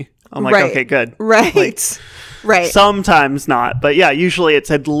gas money. I'm like, okay, good. Right. Like, right. Sometimes not. But yeah, usually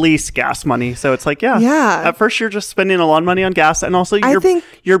it's at least gas money. So it's like, yeah. At first you're just spending a lot of money on gas. And also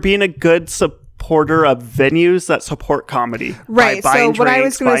you're being a good supporter of venues that support comedy. Right. So what I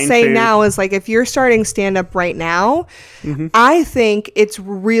was going to say now is like, if you're starting stand-up right now, I think it's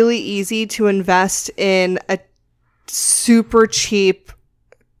really easy to invest in a super cheap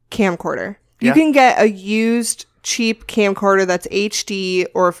camcorder. You can get a used cheap camcorder that's HD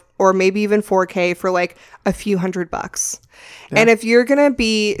or maybe even 4K for like a few $100. Yeah. And if you're going to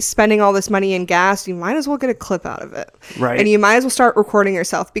be spending all this money in gas, you might as well get a clip out of it. Right. And you might as well start recording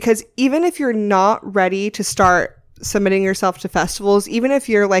yourself, because even if you're not ready to start submitting yourself to festivals, even if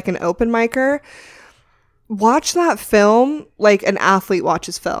you're like an open micer, watch that film like an athlete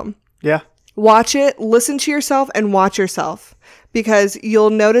watches film. Yeah. Watch it, listen to yourself, and watch yourself, because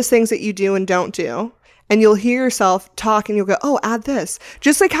you'll notice things that you do and don't do. And you'll hear yourself talk and you'll go, oh, add this.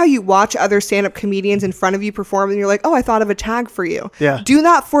 Just like how you watch other stand-up comedians in front of you perform and you're like, oh, I thought of a tag for you. Yeah. Do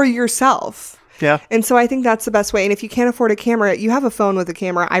that for yourself. Yeah. And so I think that's the best way. And if you can't afford a camera, you have a phone with a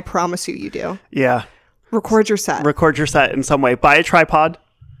camera. I promise you do. Yeah. Record your set. Record your set in some way. Buy a tripod.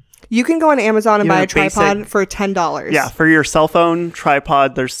 You can go on Amazon and buy a tripod for $10. Yeah, for your cell phone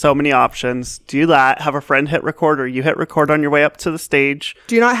tripod, there's so many options. Do that. Have a friend hit record, or you hit record on your way up to the stage.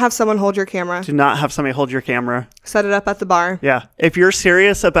 Do not have someone hold your camera. Do not have somebody hold your camera. Set it up at the bar. Yeah. If you're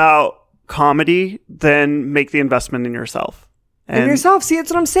serious about comedy, then make the investment in yourself. In yourself. See, that's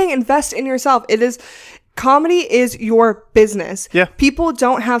what I'm saying. Invest in yourself. Comedy is your business. Yeah. People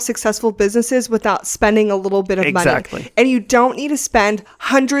don't have successful businesses without spending a little bit of money. And you don't need to spend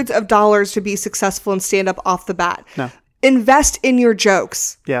hundreds of dollars to be successful and stand up off the bat. No. Invest in your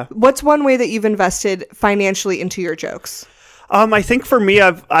jokes. Yeah. What's one way that you've invested financially into your jokes? I think for me,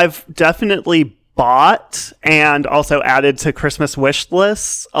 I've definitely bought and also added to Christmas wish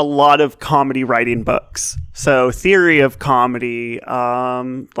lists a lot of comedy writing books. So Theory of Comedy,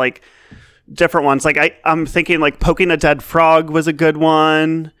 like different ones. Like I'm thinking like Poking a Dead Frog was a good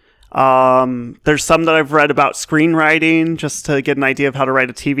one. There's some that I've read about screenwriting just to get an idea of how to write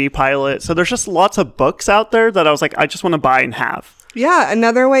a TV pilot. So there's just lots of books out there that I was like, I just want to buy and have. Yeah.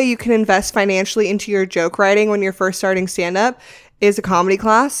 Another way you can invest financially into your joke writing when you're first starting stand-up is a comedy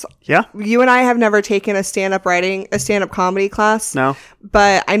class. Yeah. You and I have never taken a stand-up comedy class. No.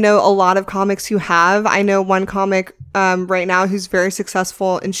 But I know a lot of comics who have. I know one comic right now who's very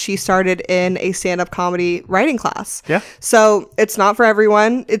successful, and she started in a stand-up comedy writing class. Yeah. So it's not for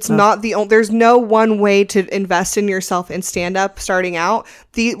everyone. It's not the only, there's no one way to invest in yourself in stand-up starting out.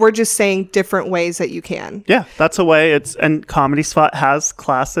 We're just saying different ways that you can. Yeah, that's a way. And Comedy Spot has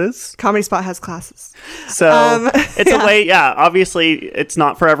classes. Comedy Spot has classes. So it's a way, yeah, obviously it's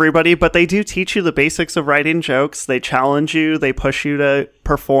not for everybody, but they do teach you the basics of writing jokes. They challenge you, they push you to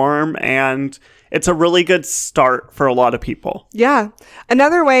perform, and it's a really good start for a lot of people. Yeah.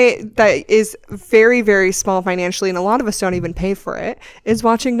 Another way that is very, very small financially, and a lot of us don't even pay for it, is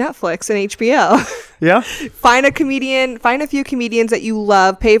watching Netflix and HBO. Yeah. Find a few comedians that you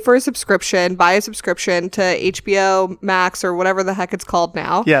love, pay for a subscription, buy a subscription to HBO Max or whatever the heck it's called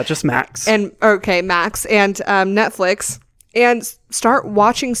now. Yeah, just Max. Max and Netflix, and start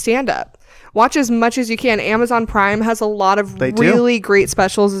watching stand-up. Watch as much as you can. Amazon Prime has a lot of really great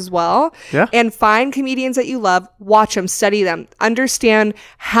specials as well. Yeah. And find comedians that you love, watch them, study them, understand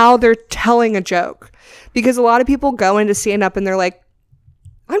how they're telling a joke. Because a lot of people go into stand-up and they're like,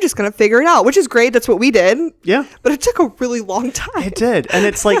 I'm just going to figure it out, which is great. That's what we did. Yeah. But it took a really long time. It did. And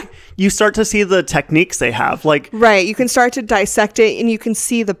it's like, you start to see the techniques they have. Like, right. You can start to dissect it and you can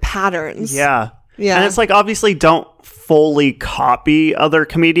see the patterns. Yeah. Yeah. And it's like, obviously don't fully copy other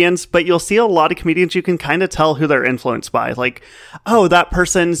comedians, but you'll see a lot of comedians you can kind of tell who they're influenced by. Like, oh, that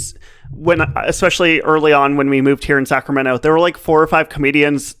person's, especially early on when we moved here in Sacramento, there were like 4 or 5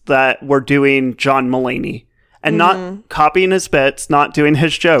 comedians that were doing John Mulaney and not copying his bits, not doing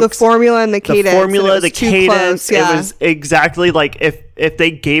his jokes. The formula and the cadence. The cadence. Yeah. It was exactly like if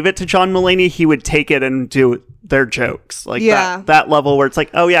they gave it to John Mulaney, he would take it and do their jokes. Like that level where it's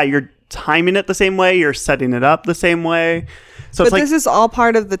like, oh yeah, you're timing it the same way, you're setting it up the same way. So but this is all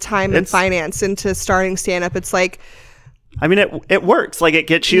part of the time and finance into starting stand-up. It's like, I mean, it works. Like, it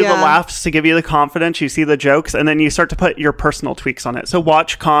gets you the laughs to give you the confidence. You see the jokes, and then you start to put your personal tweaks on it. So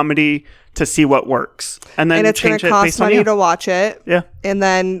watch comedy to see what works, and then it's going to cost money to watch it. Yeah, and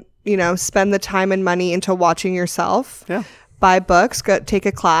then spend the time and money into watching yourself. Yeah. Buy books, go take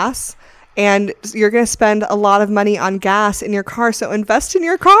a class. And you're going to spend a lot of money on gas in your car. So invest in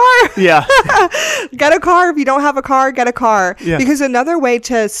your car. Yeah. Get a car. If you don't have a car, get a car. Yeah. Because another way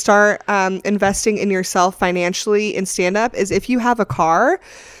to start investing in yourself financially in stand-up is if you have a car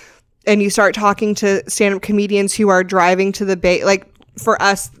and you start talking to stand-up comedians who are driving to the Bay, like for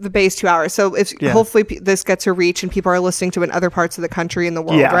us, the Bay's 2 hours. So if hopefully this gets a reach and people are listening to it in other parts of the country and the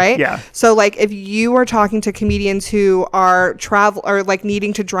world, right? Yeah. So like if you are talking to comedians who are travel or like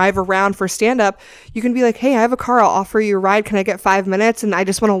needing to drive around for stand-up, you can be like, hey, I have a car. I'll offer you a ride. Can I get 5 minutes? And I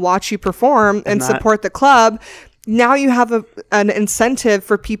just want to watch you perform and support the club. Now you have an incentive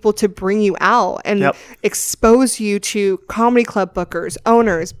for people to bring you out and expose you to comedy club bookers,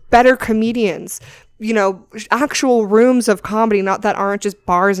 owners, better comedians, actual rooms of comedy, not that aren't just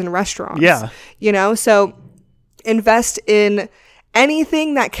bars and restaurants. Yeah. So invest in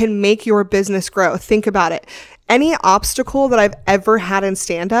anything that can make your business grow. Think about it. Any obstacle that I've ever had in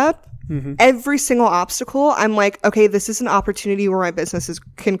stand-up, every single obstacle, I'm like, okay, this is an opportunity where my businesses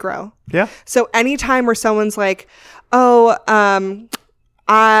can grow. Yeah. So anytime where someone's like, oh,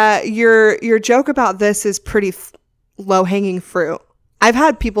 your joke about this is pretty low-hanging fruit. I've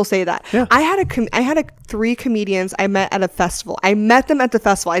had people say that. Yeah. I had 3 comedians I met at a festival. I met them at the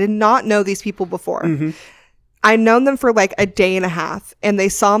festival. I did not know these people before. I'd known them for like a day and a half, and they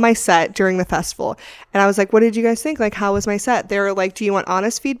saw my set during the festival. And I was like, what did you guys think? Like, how was my set? They were like, do you want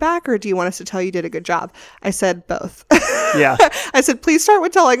honest feedback or do you want us to tell you did a good job? I said both. Yeah. I said, please start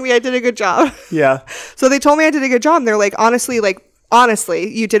with telling me I did a good job. Yeah. So they told me I did a good job. And they're like, honestly,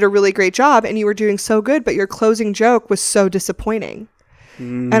 you did a really great job and you were doing so good, but your closing joke was so disappointing.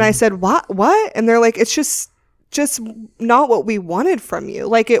 And I said, what? And they're like, it's just not what we wanted from you.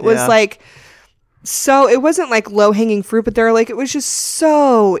 Like, it was like, so it wasn't like low hanging fruit, but they're like, it was just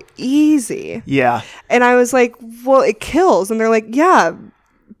so easy. Yeah. And I was like, well, it kills. And they're like, yeah,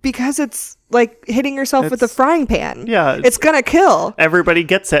 because it's like hitting yourself with a frying pan. Yeah. It's going to kill. Everybody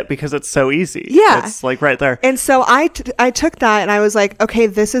gets it because it's so easy. Yeah. It's like right there. And so I took that and I was like, okay,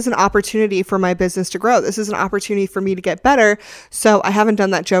 this is an opportunity for my business to grow. This is an opportunity for me to get better. So I haven't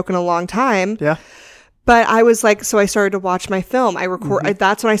done that joke in a long time. Yeah. But I was like, so I started to watch my film.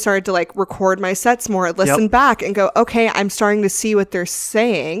 That's when I started to like record my sets more, listen back and go, okay, I'm starting to see what they're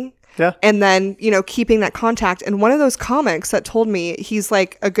saying. Yeah. And then, keeping that contact. And one of those comics that told me, he's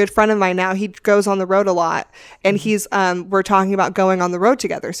like a good friend of mine now. He goes on the road a lot. And we're talking about going on the road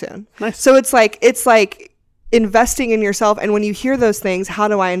together soon. Nice. So it's like investing in yourself. And when you hear those things, how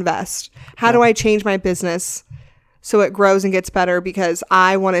do I invest? How do I change my business so it grows and gets better? Because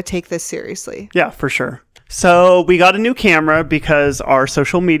I want to take this seriously. Yeah, for sure. So we got a new camera because our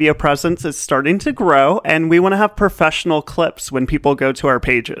social media presence is starting to grow and we want to have professional clips when people go to our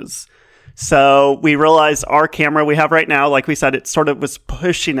pages. So we realized our camera we have right now, like we said, it sort of was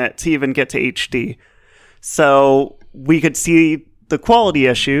pushing it to even get to HD. So we could see the quality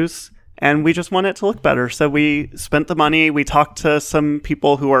issues and we just want it to look better. So we spent the money. We talked to some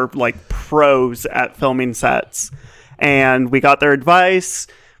people who are like pros at filming sets and we got their advice.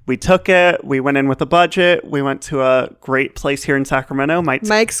 We took it. We went in with a budget. We went to a great place here in Sacramento.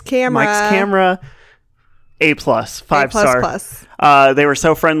 Mike's Camera. A+, 5-star. plus. They were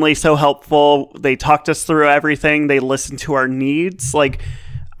so friendly, so helpful. They talked us through everything. They listened to our needs. Like,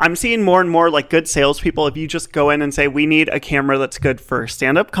 I'm seeing more and more like good salespeople. If you just go in and say, we need a camera that's good for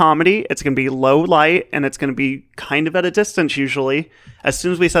stand-up comedy, it's going to be low light and it's going to be kind of at a distance usually. As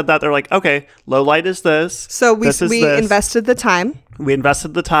soon as we said that, they're like, okay, low light is this. So we invested the time. We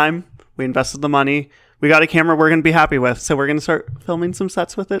invested the time. We invested the money. We got a camera we're going to be happy with. So we're going to start filming some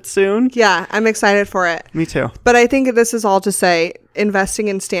sets with it soon. Yeah, I'm excited for it. Me too. But I think this is all to say investing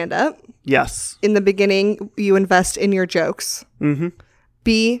in stand-up. Yes. In the beginning, you invest in your jokes. Mm-hmm.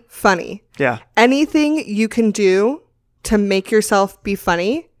 Be funny. Yeah. Anything you can do to make yourself be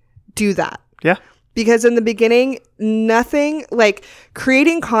funny, do that. Yeah. Because in the beginning, nothing like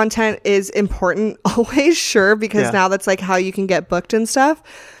creating content is important always, sure, because now that's like how you can get booked and stuff.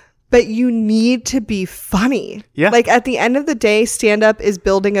 But you need to be funny. Yeah. Like at the end of the day, stand-up is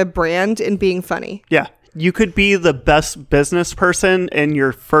building a brand and being funny. Yeah. You could be the best business person in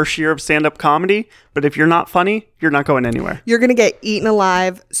your first year of stand-up comedy, but if you're not funny, you're not going anywhere. You're going to get eaten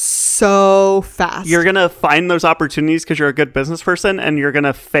alive so fast. You're going to find those opportunities because you're a good business person, and you're going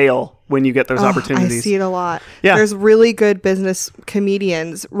to fail when you get those opportunities. I see it a lot. Yeah. There's really good business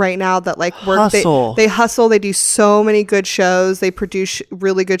comedians right now that like work. Hustle. They hustle. They do so many good shows. They produce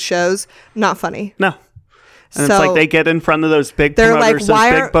really good shows. Not funny. No. And so it's like they get in front of those big promoters, those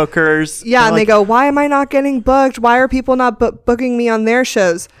big bookers. Yeah, and they go, why am I not getting booked? Why are people not booking me on their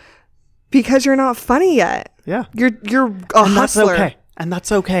shows? Because you're not funny yet. Yeah. You're a And that's hustler. okay. And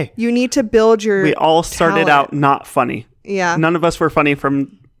that's okay. You need to build your We all started talent. out not funny. Yeah. None of us were funny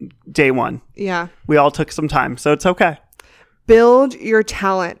from day one. Yeah. We all took some time. So it's okay. Build your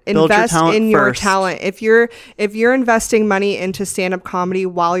talent. Build your Invest talent in your first. talent. If you're investing money into stand-up comedy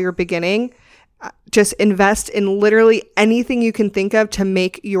while you're beginning, just invest in literally anything you can think of to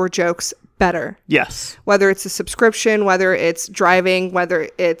make your jokes better. Yes. Whether it's a subscription, whether it's driving, whether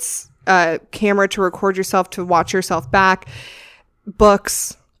it's a camera to record yourself, to watch yourself back,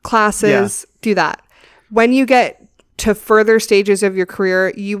 books, classes, do that. When you get to further stages of your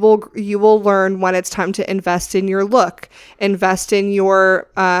career, you will learn when it's time to invest in your look, invest in your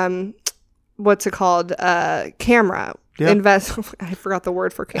what's it called, camera. Yeah. Invest. I forgot the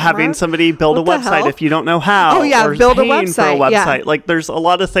word for camera. Having somebody build What a the website hell? if you don't know how. Oh, yeah, or build a paying for a website, yeah. website. Like there's a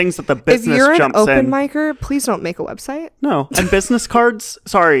lot of things that the If business you're an jumps open in. micer, please don't make a website. No. And business cards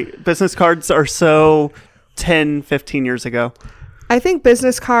are so 10, 15 years ago. I think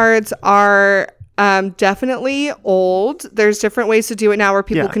business cards are definitely old. There's different ways to do it now where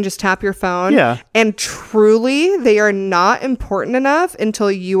people Yeah. can just tap your phone. Yeah. And truly, they are not important enough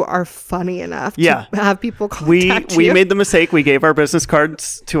until you are funny enough Yeah. to have people contact We you. made the mistake. We gave our business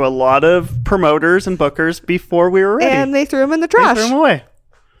cards to a lot of promoters and bookers before we were ready. and they threw them in the They trash. threw them away.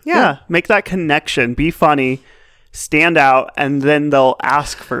 Yeah. Make that connection. Be funny. Stand out. And then they'll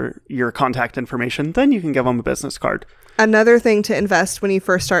ask for your contact information. Then you can give them a business card. Another thing to invest when you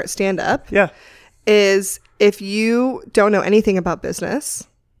first start stand-up Yeah. is if you don't know anything about business,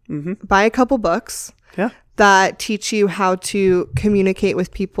 buy a couple books Yeah. that teach you how to communicate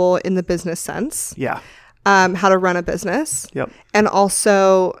with people in the business sense. Yeah. How to run a business, Yep. and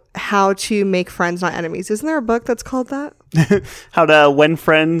also how to make friends, not enemies. Isn't there a book that's called that? How to win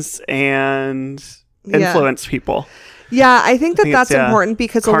friends and influence people. Yeah, I think think that's it's, important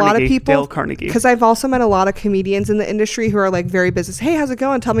because a lot of Carnegie, people, Dale Carnegie. because I've also met a lot of comedians in the industry who are like very business. Hey, how's it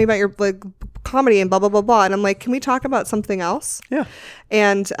going? Tell me about your like comedy and blah, blah, blah, blah. And I'm like, can we talk about something else? Yeah.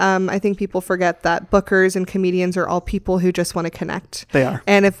 And I think people forget that bookers and comedians are all people who just want to connect. They are.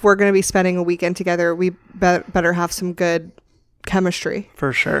 And if we're going to be spending a weekend together, we better have some good chemistry.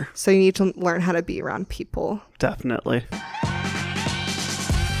 For sure. So you need to learn how to be around people. Definitely.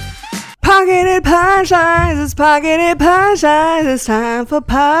 Pocketed punchlines, it's pocketed punchlines, it's time for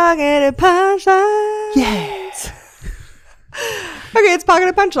pocketed punchlines. Yes. Okay, it's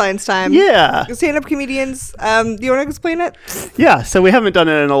pocketed punchlines time. Yeah. Stand-up comedians, do you want to explain it? Yeah. So we haven't done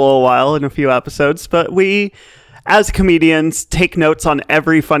it in a little while, in a few episodes, but we, as comedians, take notes on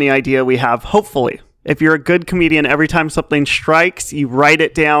every funny idea we have, hopefully. If you're a good comedian, every time something strikes, you write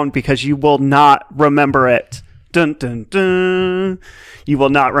it down because you will not remember it. Dun, dun, dun. You will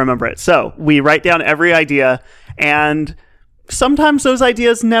not remember it. So we write down every idea, and sometimes those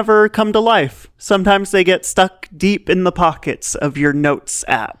ideas never come to life. Sometimes they get stuck deep in the pockets of your notes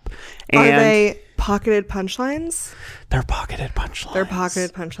app. Are And they pocketed punchlines? they're pocketed punchlines. They're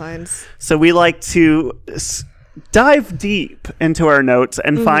pocketed punchlines. So we like to dive deep into our notes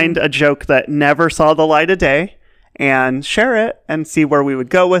and find a joke that never saw the light of day and share it and see where we would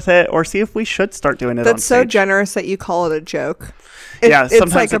go with it, or see if we should start doing it on That's so stage. generous that you call it a joke. Yeah,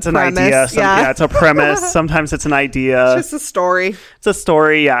 sometimes like it's a an premise. idea. Yeah. It's a premise. Sometimes it's an idea. Just a story. It's a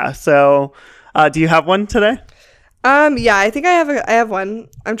story, yeah. So do you have one today? Yeah, I think I have one.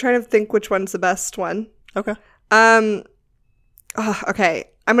 I'm trying to think which one's the best one. Okay. Okay,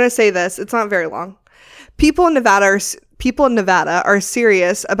 I'm gonna say this. It's not very long. People in Nevada are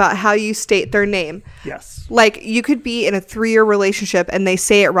serious about how you state their name. Yes. Like, you could be in a 3-year relationship and they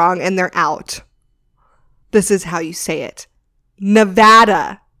say it wrong and they're out. This is how you say it.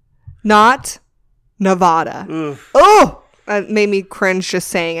 Nevada, not Nevada. Oof. Oh, that made me cringe just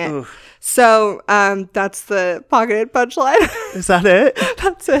saying it. Oof. So that's the pocketed punchline. Is that it?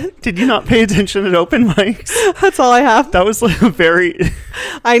 That's it. Did you not pay attention at open mics? That's all I have. That was like a very...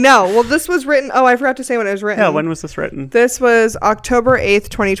 I know. Well, this was written. Oh, I forgot to say when it was written. Yeah, when was this written? This was October 8th,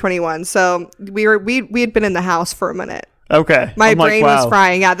 2021. So we had been in the house for a minute. Okay. My I'm like, brain was wow.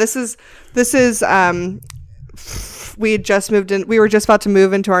 frying. Yeah, this is we had just moved in. We were just about to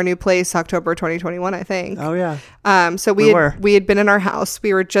move into our new place October 2021, I think. Oh, yeah. So we were. we had been in our house.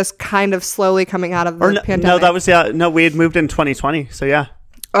 We were just kind of slowly coming out of the pandemic. No, that was, we had moved in 2020. So, yeah.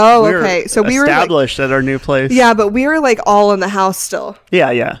 Oh, We were okay. So we were like, established at our new place. yeah, but we were like all in the house still.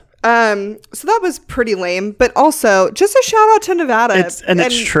 Yeah, yeah. So that was pretty lame, but also just a shout out to Nevada.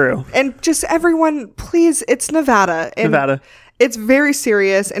 It's true. And just everyone, please, it's Nevada. And Nevada. It's very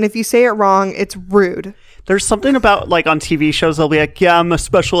serious, and if you say it wrong, it's rude. There's something about, like, on TV shows, they'll be like, yeah, I'm a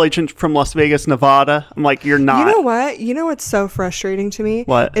special agent from Las Vegas, Nevada. I'm like, you're not. You know what? You know what's so frustrating to me?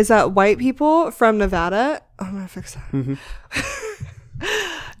 What? Is that white people from Nevada... Oh, I'm going to fix that. Mm-hmm.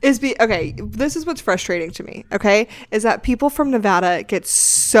 Okay, this is what's frustrating to me, okay? Is that people from Nevada get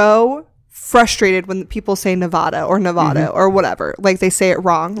so frustrated when people say Nevada or whatever. Like, they say it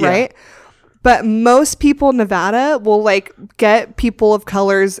wrong, right? But most people in Nevada will, like, get people of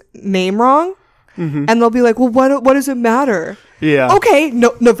color's name wrong. And they'll be like, well, what does it matter? Yeah. Okay,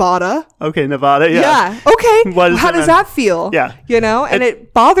 Nevada. Okay, Nevada. Yeah. Okay. How does that feel? Yeah. You know? And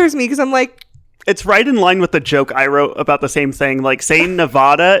it bothers me because I'm like... It's right in line with the joke I wrote about the same thing. Like, saying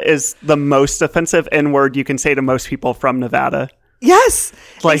Nevada is the most offensive N-word you can say to most people from Nevada. Yes.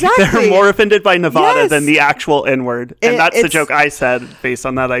 Like, exactly. they're more offended by Nevada than the actual N-word. And that's the joke I said based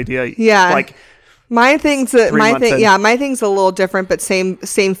on that idea. Yeah. Like... My thing's a little different, but same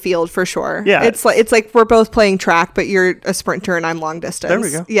field for sure. Yeah, it's like we're both playing track, but you're a sprinter and I'm long distance. There we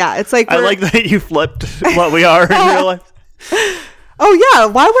go. Yeah, it's like I like that you flipped what we are in real life. Oh yeah,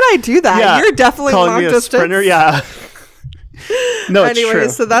 why would I do that? Yeah, you're definitely calling long me a distance. Sprinter. Yeah. No, it's anyway, true.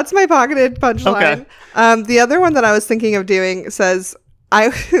 So that's my pocketed punchline. Okay. The other one that I was thinking of doing says,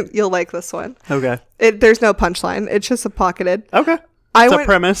 you'll like this one. Okay. There's no punchline. It's just a pocketed. Okay. It's a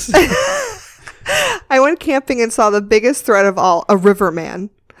premise. I went camping and saw the biggest threat of all, a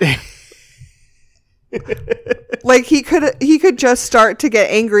riverman. Like he could just start to get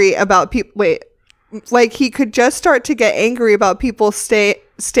angry about people. Wait, like he could just start to get angry about people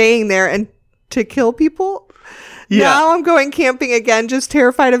staying there and to kill people. Yeah. Now I'm going camping again, just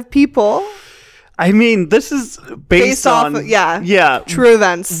terrified of people. I mean, this is based on true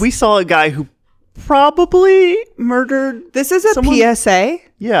events. We saw a guy who probably murdered. This is a someone? PSA.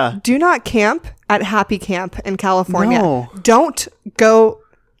 Yeah. Do not camp at Happy Camp in California. No. Don't go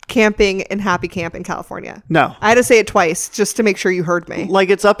camping in Happy Camp in California. No. I had to say it twice just to make sure you heard me.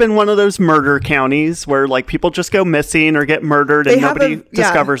 Like, it's up in one of those murder counties where, like, people just go missing or get murdered and nobody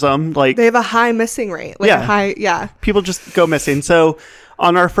discovers them. Like, they have a high missing rate. Like people just go missing. So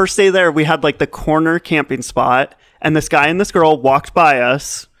on our first day there, we had, like, the corner camping spot, and this guy and this girl walked by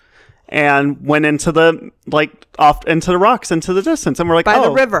us and went into the, like, off into the rocks into the distance. And we're like, by the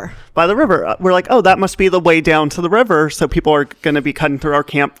river. We're like, oh, that must be the way down to the river. So people are going to be cutting through our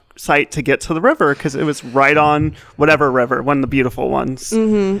campsite to get to the river because it was right on whatever river, one of the beautiful ones.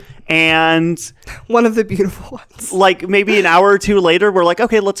 Mm-hmm. And one of the beautiful ones. Like, maybe an hour or two later, we're like,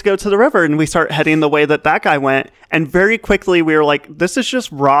 okay, let's go to the river. And we start heading the way that guy went. And very quickly, we were like, this is just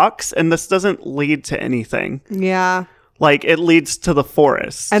rocks and this doesn't lead to anything. Yeah. Like, it leads to the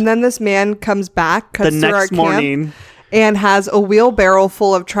forest. And then this man comes back, cuts the through next our morning, camp, and has a wheelbarrow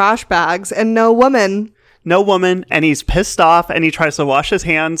full of trash bags and no woman. And he's pissed off, and he tries to wash his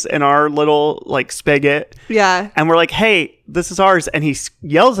hands in our little, like, spigot. Yeah. And we're like, hey, this is ours. And he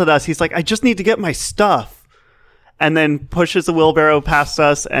yells at us. He's like, I just need to get my stuff. And then pushes the wheelbarrow past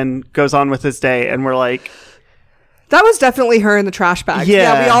us and goes on with his day. And we're like... That was definitely her in the trash bags.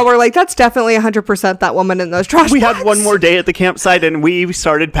 Yeah. We all were like, that's definitely 100% that woman in those trash bags. We had one more day at the campsite and we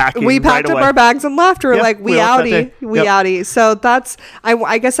started packing. We packed up our bags and left. We were like, we outie. Outie. So that's,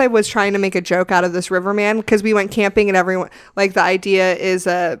 I guess I was trying to make a joke out of this riverman because we went camping and everyone, like, the idea is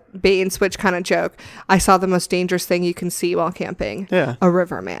a bait and switch kind of joke. I saw the most dangerous thing you can see while camping. Yeah. A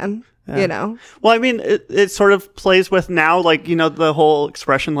riverman. Yeah. You know? Well, I mean, it sort of plays with now, like, you know, the whole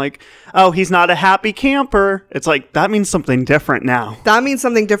expression, like, oh, he's not a happy camper. It's like, that means something different now. That means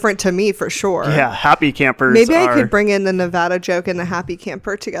something different to me for sure. Yeah, happy campers. Maybe I could bring in the Nevada joke and the happy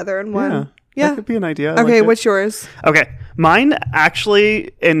camper together in one. Yeah. That could be an idea. Okay, what's yours? Okay. Mine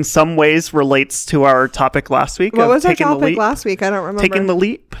actually, in some ways, relates to our topic last week. What was our topic last week? I don't remember. Taking the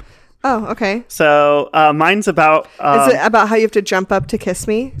leap. Oh, okay. So mine's about... is it about how you have to jump up to kiss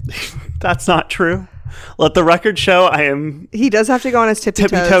me? That's not true. Let the record show I am... He does have to go on his tippy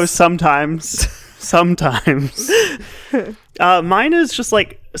toes sometimes. Sometimes. Mine is just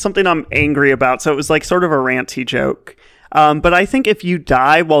like something I'm angry about. So it was like sort of a ranty joke. But I think if you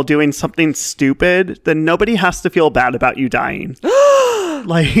die while doing something stupid, then nobody has to feel bad about you dying.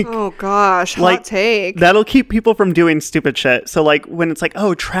 Like, oh gosh, hot take. That'll keep people from doing stupid shit. So like when it's like,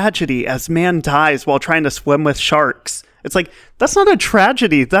 oh, tragedy as man dies while trying to swim with sharks. It's like, that's not a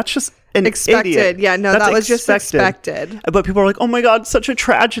tragedy. That's just an expected. Idiot. Yeah, no, that was just expected. But people are like, oh my God, such a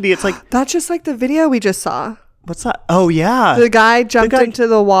tragedy. It's like, that's just like the video we just saw. What's that? Oh, yeah. The guy jumped into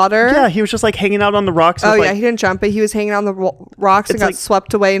the water. Yeah, he was just like hanging out on the rocks. Oh, yeah, he didn't jump, but he was hanging on the rocks and got like,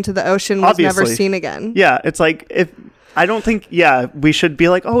 swept away into the ocean, was never seen again. Yeah, it's like, I don't think, we should be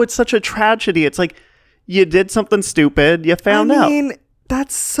like, oh, it's such a tragedy. It's like, You did something stupid. You found out.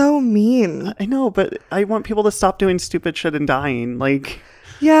 That's so mean. I know, but I want people to stop doing stupid shit and dying. Like,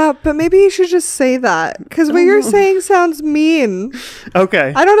 yeah, but maybe you should just say that, because what you're saying sounds mean.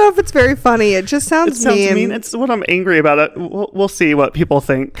 Okay. I don't know if it's very funny. It just sounds mean. It's what I'm angry about. It. We'll see what people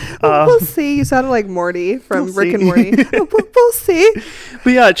think. We'll see. You sounded like Morty from Rick and Morty. We'll see.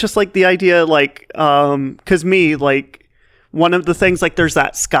 But yeah, it's just like the idea, like, because me, like, one of the things, like, there's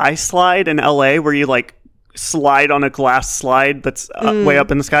that sky slide in LA where you like slide on a glass slide that's way up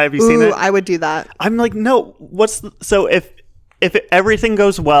in the sky. Have you seen it? I would do that. I'm like, no. So if everything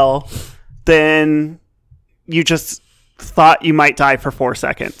goes well, then you just thought you might die for 4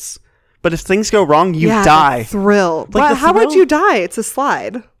 seconds. But if things go wrong, you die. The thrill. Like but how would you die? It's a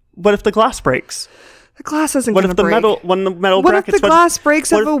slide. What if the glass breaks? The glass isn't going to break. When the metal what brackets... if the glass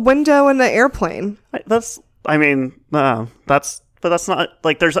breaks of a window in the airplane? That's not...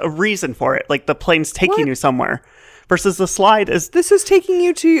 Like, there's a reason for it. Like, the plane's taking you somewhere. Versus the slide is... This is taking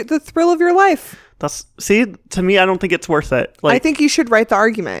you to the thrill of your life. See, to me, I don't think it's worth it. Like, I think you should write the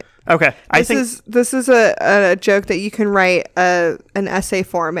argument. Okay. This is a joke that you can write an essay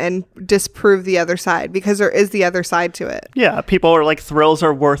form and disprove the other side, because there is the other side to it. Yeah. People are like, thrills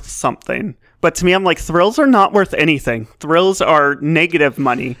are worth something. But to me, I'm like, thrills are not worth anything. Thrills are negative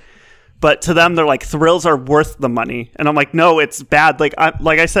money. But to them, they're like, thrills are worth the money. And I'm like, no, it's bad. Like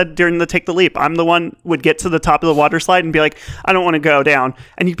I said during the Take the Leap, I'm the one would get to the top of the water slide and be like, I don't want to go down.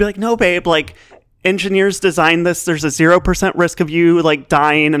 And you'd be like, no, babe, like, engineers designed this. There's a 0% risk of you like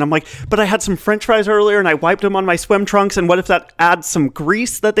dying. And I'm like, but I had some French fries earlier and I wiped them on my swim trunks. And what if that adds some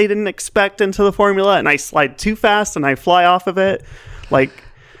grease that they didn't expect into the formula? And I slide too fast and I fly off of it. Like,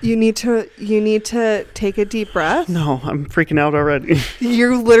 you need to take a deep breath. No, I'm freaking out already.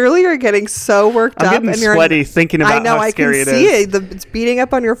 You literally are getting so worked up. I'm getting sweaty thinking about how scary it is. I know, I can see it. It's beating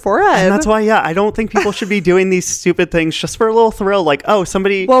up on your forehead. And that's why, yeah, I don't think people should be doing these stupid things just for a little thrill. Like, oh,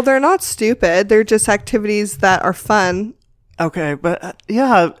 somebody... Well, they're not stupid. They're just activities that are fun. Okay, but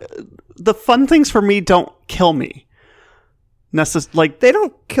yeah, the fun things for me don't kill me. They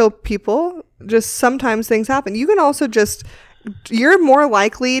don't kill people. Just sometimes things happen. You can also just... You're more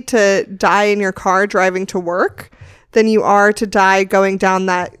likely to die in your car driving to work than you are to die going down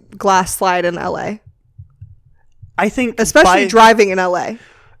that glass slide in LA. I think... Especially driving in LA.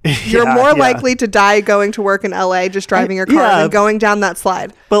 You're more likely to die going to work in LA just driving your car than going down that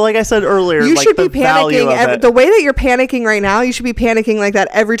slide. But like I said earlier, you should be panicking. The way that you're panicking right now, you should be panicking like that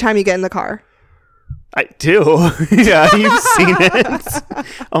every time you get in the car. I do. Yeah, you've seen it.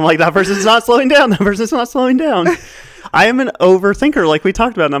 I'm like, that person's not slowing down. That person's not slowing down. I am an overthinker, like we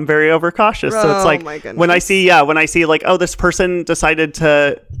talked about, and I'm very overcautious. So it's like when I see like, oh, this person decided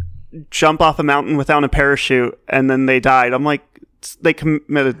to jump off a mountain without a parachute and then they died. I'm like, they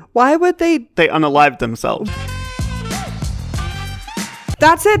committed. Why would they? They unalived themselves.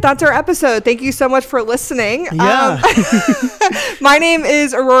 That's it. That's our episode. Thank you so much for listening. Yeah. My name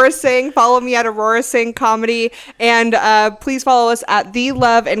is Aurora Singh. Follow me at Aurora Singh Comedy. And please follow us at The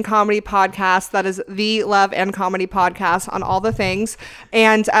Love and Comedy Podcast. That is The Love and Comedy Podcast on all the things.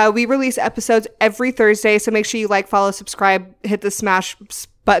 And we release episodes every Thursday. So make sure you like, follow, subscribe, hit the smash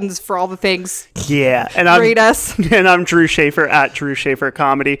buttons for all the things. Yeah. And rate us. And I'm Drew Schaefer at Drew Schaefer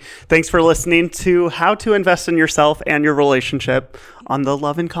Comedy. Thanks for listening to How to Invest in Yourself and Your Relationship on the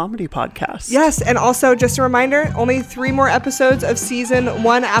Love and Comedy Podcast. Yes. And also just a reminder, only 3 more episodes of season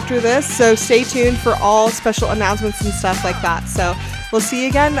 1 after this. So stay tuned for all special announcements and stuff like that. So we'll see you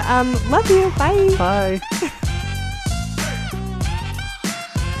again. Love you. Bye. Bye.